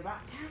see that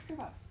after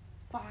about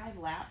 5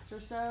 laps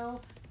or so,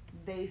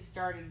 they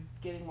started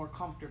getting more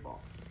comfortable.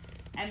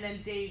 And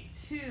then day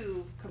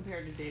 2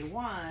 compared to day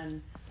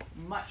 1,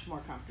 much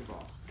more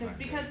comfortable.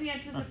 Because the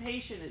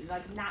anticipation,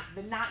 like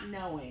the not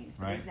knowing,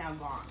 Right. is now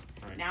gone.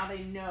 Right. Now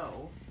they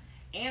know,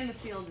 and the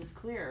field is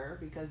clearer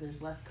because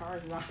there's less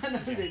cars on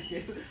than day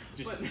 2.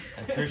 Just-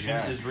 Attrition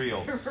is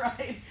real.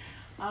 Right.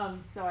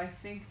 So I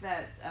think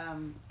that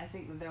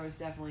there was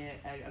definitely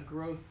a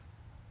growth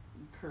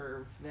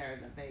curve there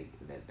that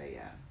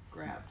they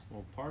grabbed.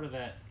 Well, part of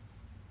that,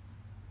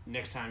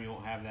 next time you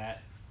won't have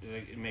that,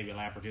 like, maybe a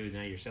lap or 2,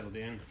 now you're settled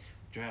in,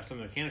 but you'll have some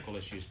mechanical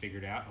issues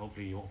figured out.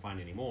 Hopefully you won't find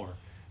any more,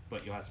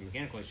 but you'll have some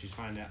mechanical issues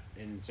find out,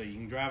 and so you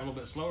can drive a little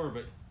bit slower,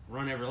 but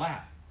run every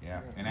lap.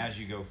 Yeah, and as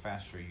you go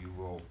faster, you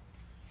will,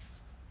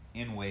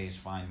 in ways,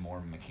 find more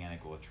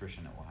mechanical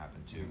attrition that will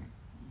happen too.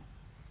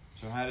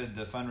 So how did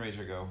the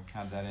fundraiser go?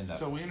 How did that end up?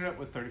 So we ended up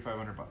with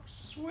 $3,500.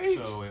 Sweet.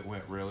 So it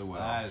went really well.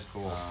 That is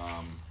cool.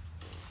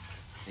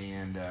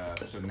 And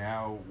so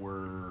now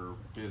we're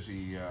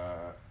busy.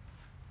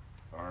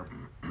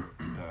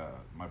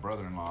 My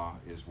brother-in-law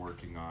is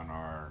working on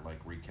our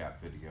recap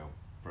video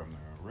from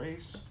the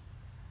race,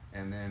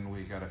 and then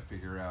we got to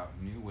figure out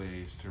new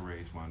ways to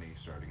raise money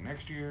starting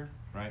next year.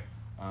 right?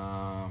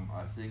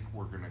 I think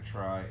we're gonna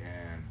try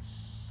and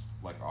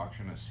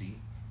auction a seat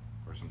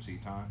or some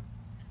seat time.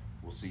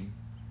 We'll see.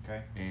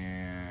 Okay.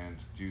 And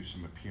do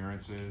some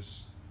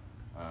appearances.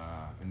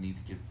 I need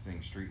to get the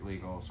thing street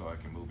legal so I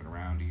can move it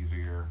around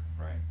easier.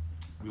 Right.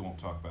 We won't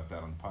talk about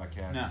that on the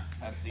podcast. No,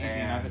 that's easy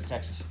And- enough. It's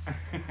Texas.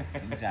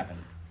 Things happen.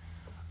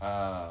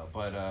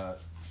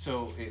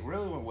 So it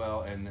really went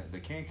well, and the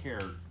Can Care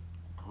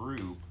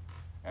group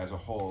as a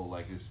whole,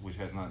 which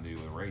has nothing to do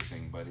with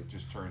racing, but it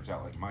just turns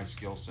out my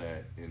skill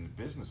set in the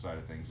business side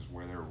of things is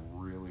where they're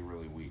really,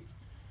 really weak.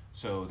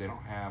 So they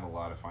don't have a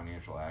lot of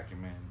financial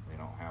acumen. They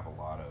don't have a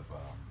lot of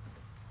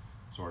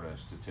sort of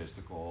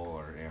statistical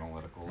or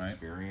analytical Right.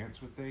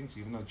 experience with things.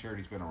 Even though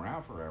charity's been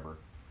around forever,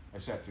 I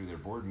sat through their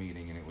board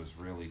meeting and it was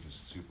really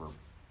just super.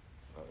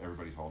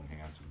 Everybody's holding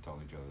hands and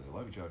telling each other they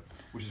love each other,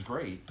 which is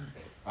great.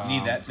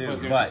 Need that too,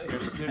 But but-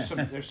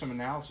 there's some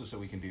analysis that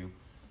we can do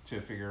to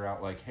figure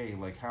out like, hey,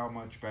 like how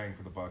much bang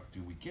for the buck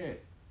do we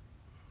get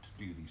to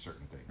do these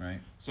certain things? Right.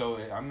 So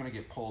I'm going to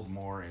get pulled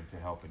more into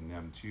helping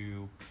them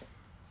too,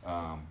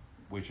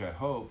 which I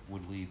hope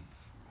would lead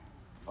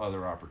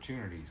other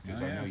opportunities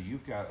because Oh, I yeah. know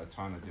you've got a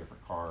ton of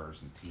different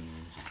cars and teams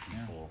and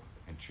people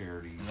and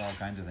charities. There's all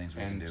kinds of things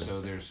we can And do.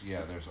 so there's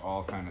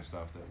all kind of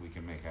stuff that we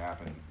can make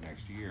happen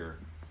next year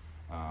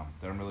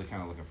that I'm really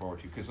kind of looking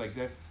forward to because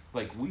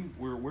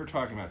we're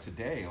talking about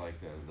today like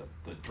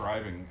the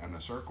driving in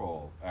a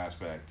circle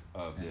aspect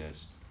of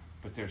this,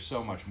 but there's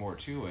so much more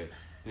to it.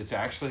 It's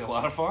actually a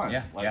lot of fun.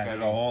 Yeah, Like, yeah. I There's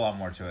a mean, whole lot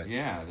more to it.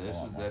 yeah, A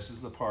lot more. this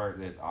is the part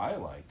that I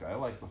liked. I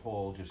like the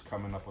whole just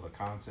coming up with a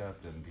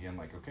concept and being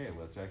like, okay,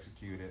 let's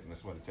execute it, and this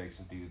is what it takes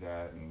to do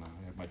that, and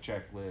I have my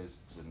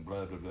checklists and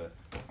blah blah blah.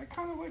 I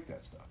kind of like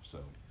that stuff. So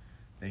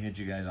They hit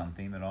you guys on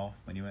theme at all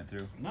when you went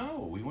through?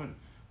 no, we went.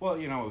 Well,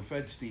 you know, we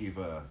fed Steve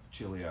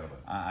chili out of a.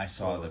 I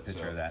saw the toilet,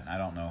 picture so- of that, and I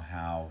don't know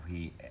how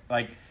he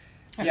like.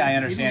 Yeah, I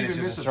understand didn't it's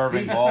even just a miss a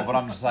serving beat. bowl, but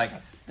I'm just like,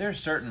 there's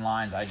certain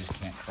lines I just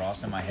can't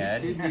cross in my He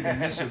head. didn't even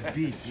miss a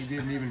beat. He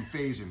didn't even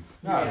phase him.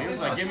 No, he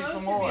was like, give me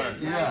some more.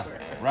 Yeah.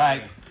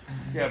 Right.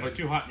 Yeah, It's but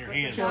too hot in your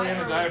hands. chili in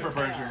a diaper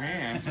burns your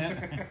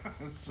hand.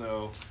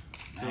 so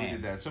we Man.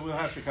 did that. So we'll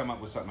have to come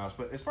up with something else.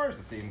 But as far as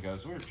the theme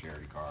goes, we're a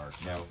charity car.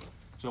 So Yeah.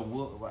 so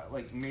we'll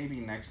like maybe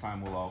next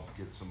time we'll all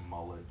get some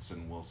mullets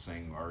and we'll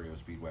sing REO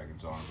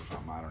Speedwagon songs or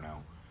something. I don't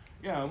know.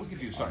 Yeah, we could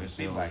do something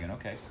silly. Speedwagon,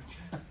 okay.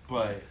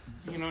 But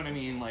you know what I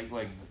mean, like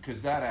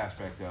because that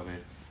aspect of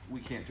it, we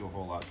can't do a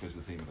whole lot because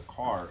the theme of the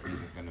car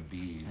isn't going to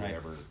be Right.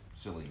 whatever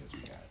silliness we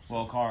have. So,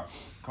 Well,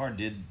 car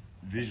did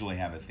visually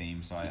have a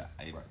theme, so I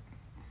right.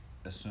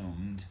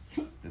 assumed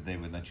that they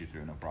would let you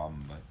through, no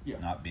problem. But Yeah.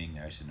 not being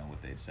there, I should know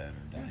what they'd said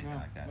or done anything Yeah,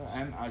 like that. yeah.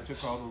 And I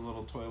took all the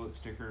little toilet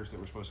stickers that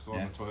were supposed to go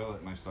Yeah. on the toilet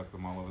and I stuck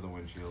them all over the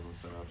windshield and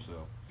stuff. So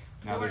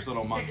now There there's weren't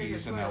little stickers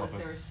monkeys of and toilets,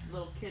 elephants. There were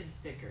little kid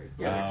stickers.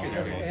 Yeah, they're Oh, kids'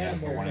 okay. stickers. Yeah,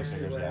 Animals warning and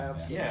stickers,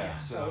 giraffes. yeah. Yeah,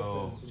 so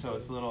Elephants and so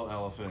it's little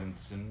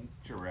elephants and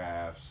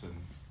giraffes and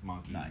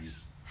monkeys.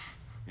 Nice.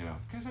 You know,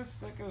 because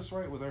that goes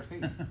right with our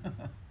theme.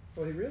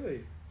 Well, he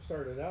really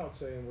started out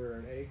saying we're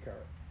an A car.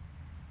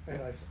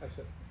 And I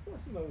said,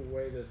 there's no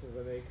way this is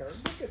an A car.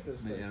 Look at this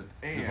thing.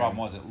 The problem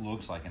was it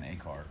looks like an A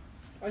car.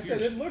 I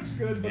said, it looks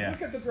good, but Yeah,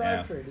 look at the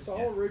yeah, drivetrain. It's all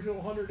yeah. original,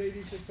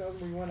 186,000.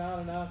 We went out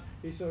and out.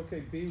 He said, okay,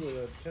 B with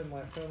a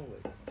 10-lap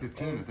penalty.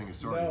 15, I think it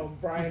started. No,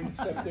 Brian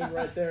stepped in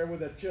right there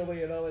with a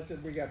chili and all that.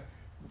 Said, we got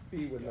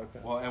B with no penalty.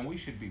 Well, and we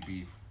should be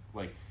beef.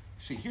 Like,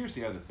 see, here's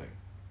the other thing.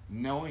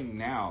 Knowing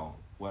now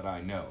what I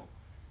know,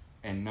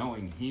 and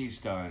knowing he's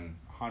done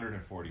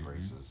 140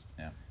 races,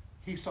 Yeah.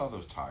 he saw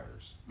those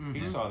tires.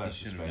 He saw that He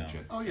should've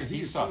suspension. known. Oh, yeah, he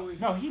he saw. totally-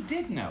 No, he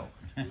did know.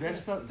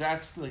 That's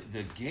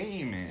the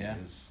game Yeah.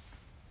 is.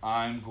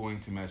 I'm going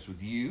to mess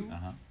with you.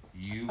 Uh-huh.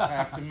 You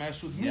have to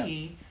mess with Yep.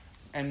 me,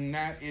 and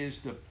that is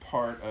the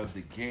part of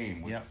the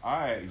game which Yep.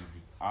 I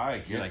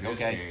get You're like, this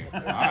okay.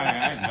 game.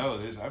 I know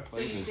this. I So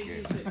played you this think game.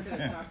 you could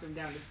have talked him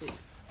down to sleep?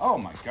 Oh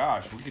my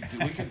gosh, we could.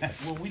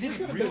 Well, we didn't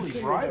could've been really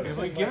singing bribe about him.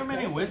 Did we give him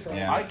any whiskey?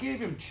 Yeah. I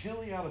gave him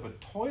chili out of a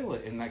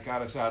toilet, and that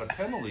got us out of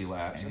penalty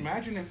laps.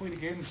 Imagine if we'd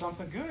have gave him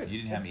something good. You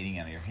didn't have him eating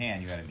out of your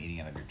hand; you had him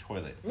eating out of your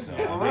toilet. So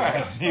Right.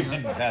 that's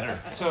even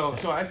better. So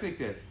I think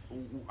that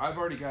I've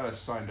already got us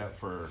signed up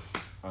for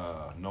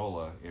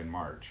NOLA in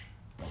March.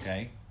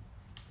 Okay,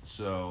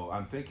 So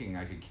I'm thinking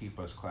I could keep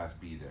us Class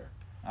B there,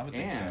 I would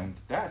think and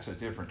that's a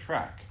different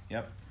track. so.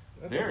 Yep.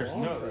 That's a There's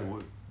long no,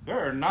 track.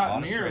 there are A not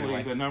lot of nearly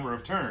straightaway. the number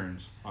of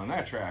turns on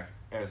that track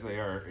as they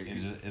are.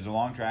 It's a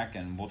long track,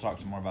 and we'll talk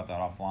some more about that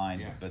offline.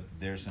 Yeah. But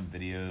there's some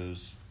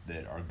videos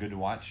that are good to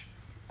watch.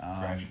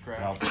 Crash and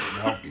crash. To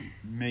help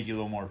make you a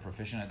little more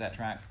proficient at that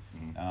track.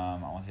 Mhm. I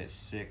want to hit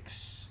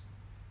 6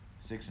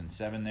 and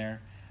 7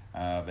 there.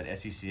 But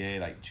SCCA,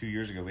 like 2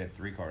 years ago, we had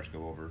 3 cars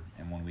go over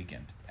in one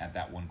weekend at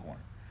that one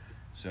corner.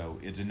 So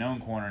it's a known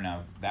corner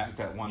now. it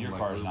that one, your like,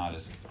 car's loop? not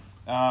as.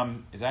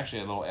 It's actually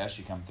a little S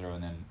you come through,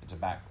 and then it's a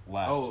back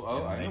left. Oh,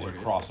 and I they know where just it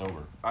is. cross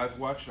over.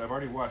 I've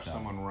already watched So.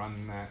 someone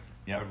run that.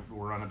 Yep.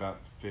 Run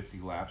about 50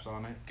 laps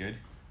on it. Good.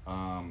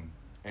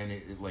 And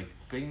it like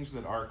things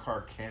that our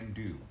car can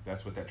do.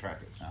 That's what that track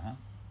is.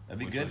 That'd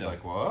be Which good was though.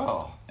 like,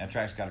 whoa. That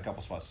track's got a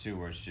couple spots too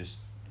where it's just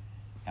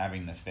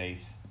having the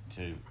faith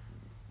to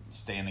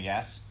stay in the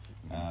gas.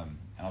 And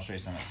I'll show you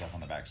some of that stuff on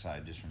the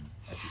backside just from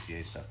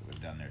SCCA stuff that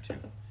we've done there too.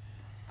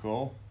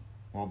 Cool.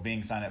 Well,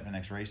 being signed up for the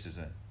next race is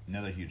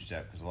another huge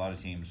step because a lot of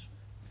teams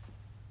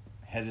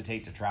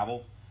hesitate to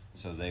travel,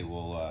 so they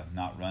will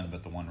not run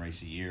but the one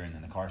race a year, and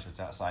then the car sits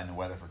outside in the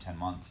weather for 10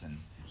 months, and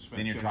Spend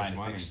then you're too trying much to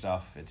money. fix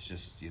stuff. It's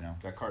just,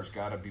 That car's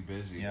got to be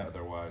busy. Yep.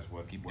 Otherwise,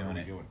 what keep are doing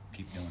we it. doing?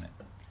 Keep doing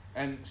it.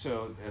 And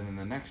then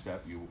the next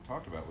step you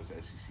talked about was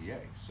SCCA.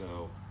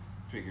 So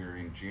figure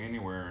in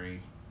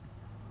January,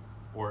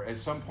 or at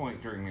some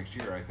point during next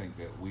year, I think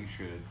that we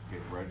should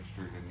get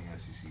registered in the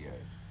SCCA.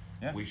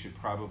 Yeah. We should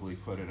probably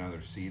put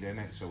another seat in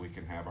it so we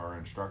can have our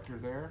instructor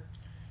there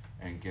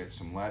and get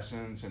some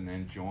lessons, and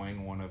then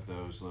join one of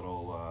those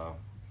little,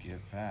 Get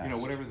fast.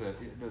 whatever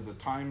the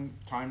time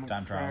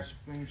track trials.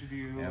 things you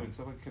do Yep. and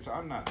stuff like. Because I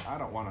don't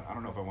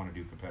know if I want to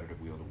do competitive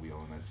wheel to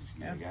wheel in SCCA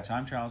Yeah, yet.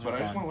 time trials but are I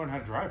just fun. want to learn how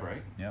to drive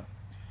right. Yep.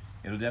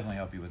 It'll definitely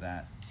help you with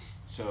that.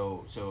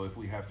 So if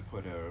we have to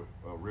put a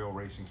real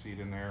racing seat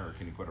in there, or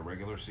can you put a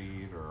regular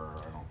seat, or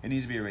I don't. It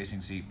needs to be a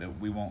racing seat, but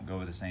we won't go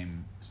with the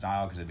same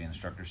style because it'd be an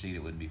instructor seat. It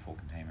wouldn't be full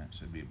containment,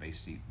 so it'd be a base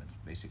seat with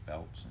basic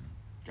belts and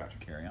Gotcha.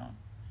 carry on.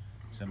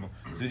 Simple.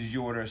 So did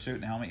you order a suit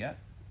and helmet yet?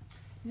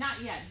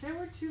 Not yet. There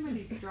were too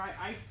many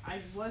I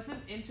wasn't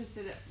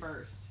interested at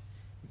first,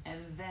 and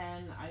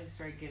then I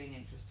started getting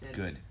interested.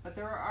 Good. But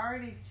there were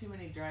already too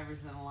many drivers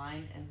in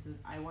line, and so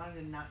I wanted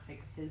to not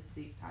take his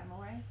seat time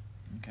away.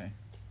 Okay.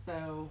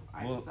 So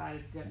I Well-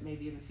 decided that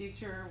maybe in the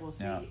future we'll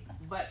see. Yeah.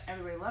 But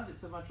everybody loved it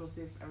so much, we'll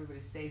see if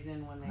everybody stays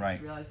in when they Right.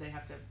 realize they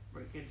have to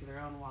break into their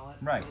own wallet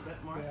Right. a little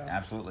bit more. Yeah.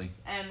 Absolutely.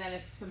 And then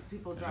if some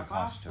people There's a drop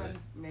cost off, to then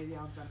it. maybe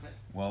I'll jump it.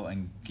 Well,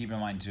 and keep in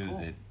mind too Cool.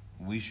 that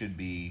we should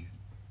be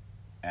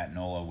at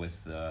NOLA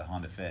with the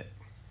Honda Fit.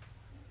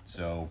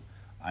 So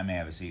I may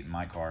have a seat in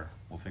my car.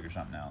 We'll figure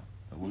something out.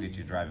 But we'll get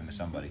you driving with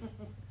somebody.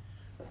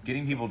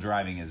 Getting people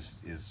driving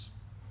is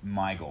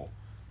my goal.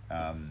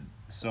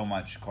 So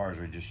much cars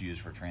are just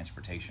used for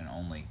transportation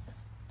only.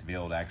 To be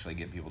able to actually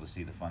get people to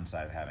see the fun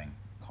side of having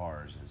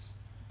cars is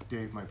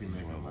Dave might be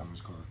making a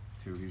lemons car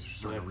too. He's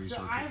starting to Let's- research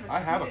So it. I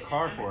have a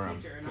car student, for I'm a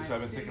him, teacher, and 'cause I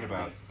I've have been a thinking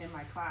student about- in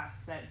my class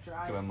that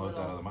drives Could unload that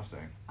little, other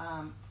Mustang.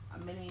 a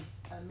mini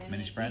Sprint?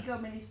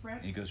 Mini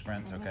Sprint. Eco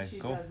Sprint. Mhm, Okay, she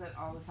cool. does it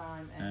all the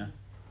time, and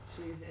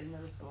she's in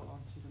middle school,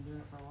 and she's been doing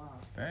it for a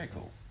while. Very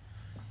cool.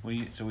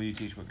 So will you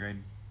teach what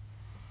grade?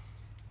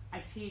 I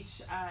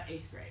teach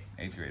 8th grade.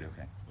 8th grade.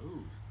 Okay.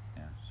 Ooh.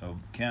 Yeah. So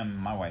Kim,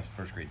 my wife's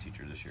first grade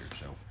teacher this year,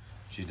 so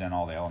she's done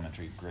all the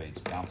elementary grades,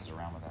 bounces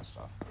around with that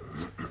stuff.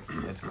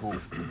 It's cool.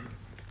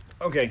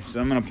 Okay, so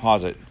I'm gonna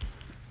pause it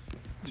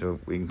so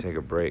we can take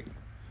a break.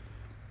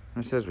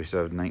 It says we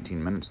still have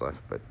 19 minutes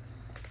left, but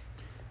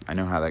I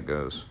know how that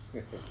goes.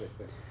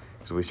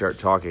 So we start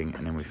talking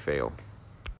and then we fail.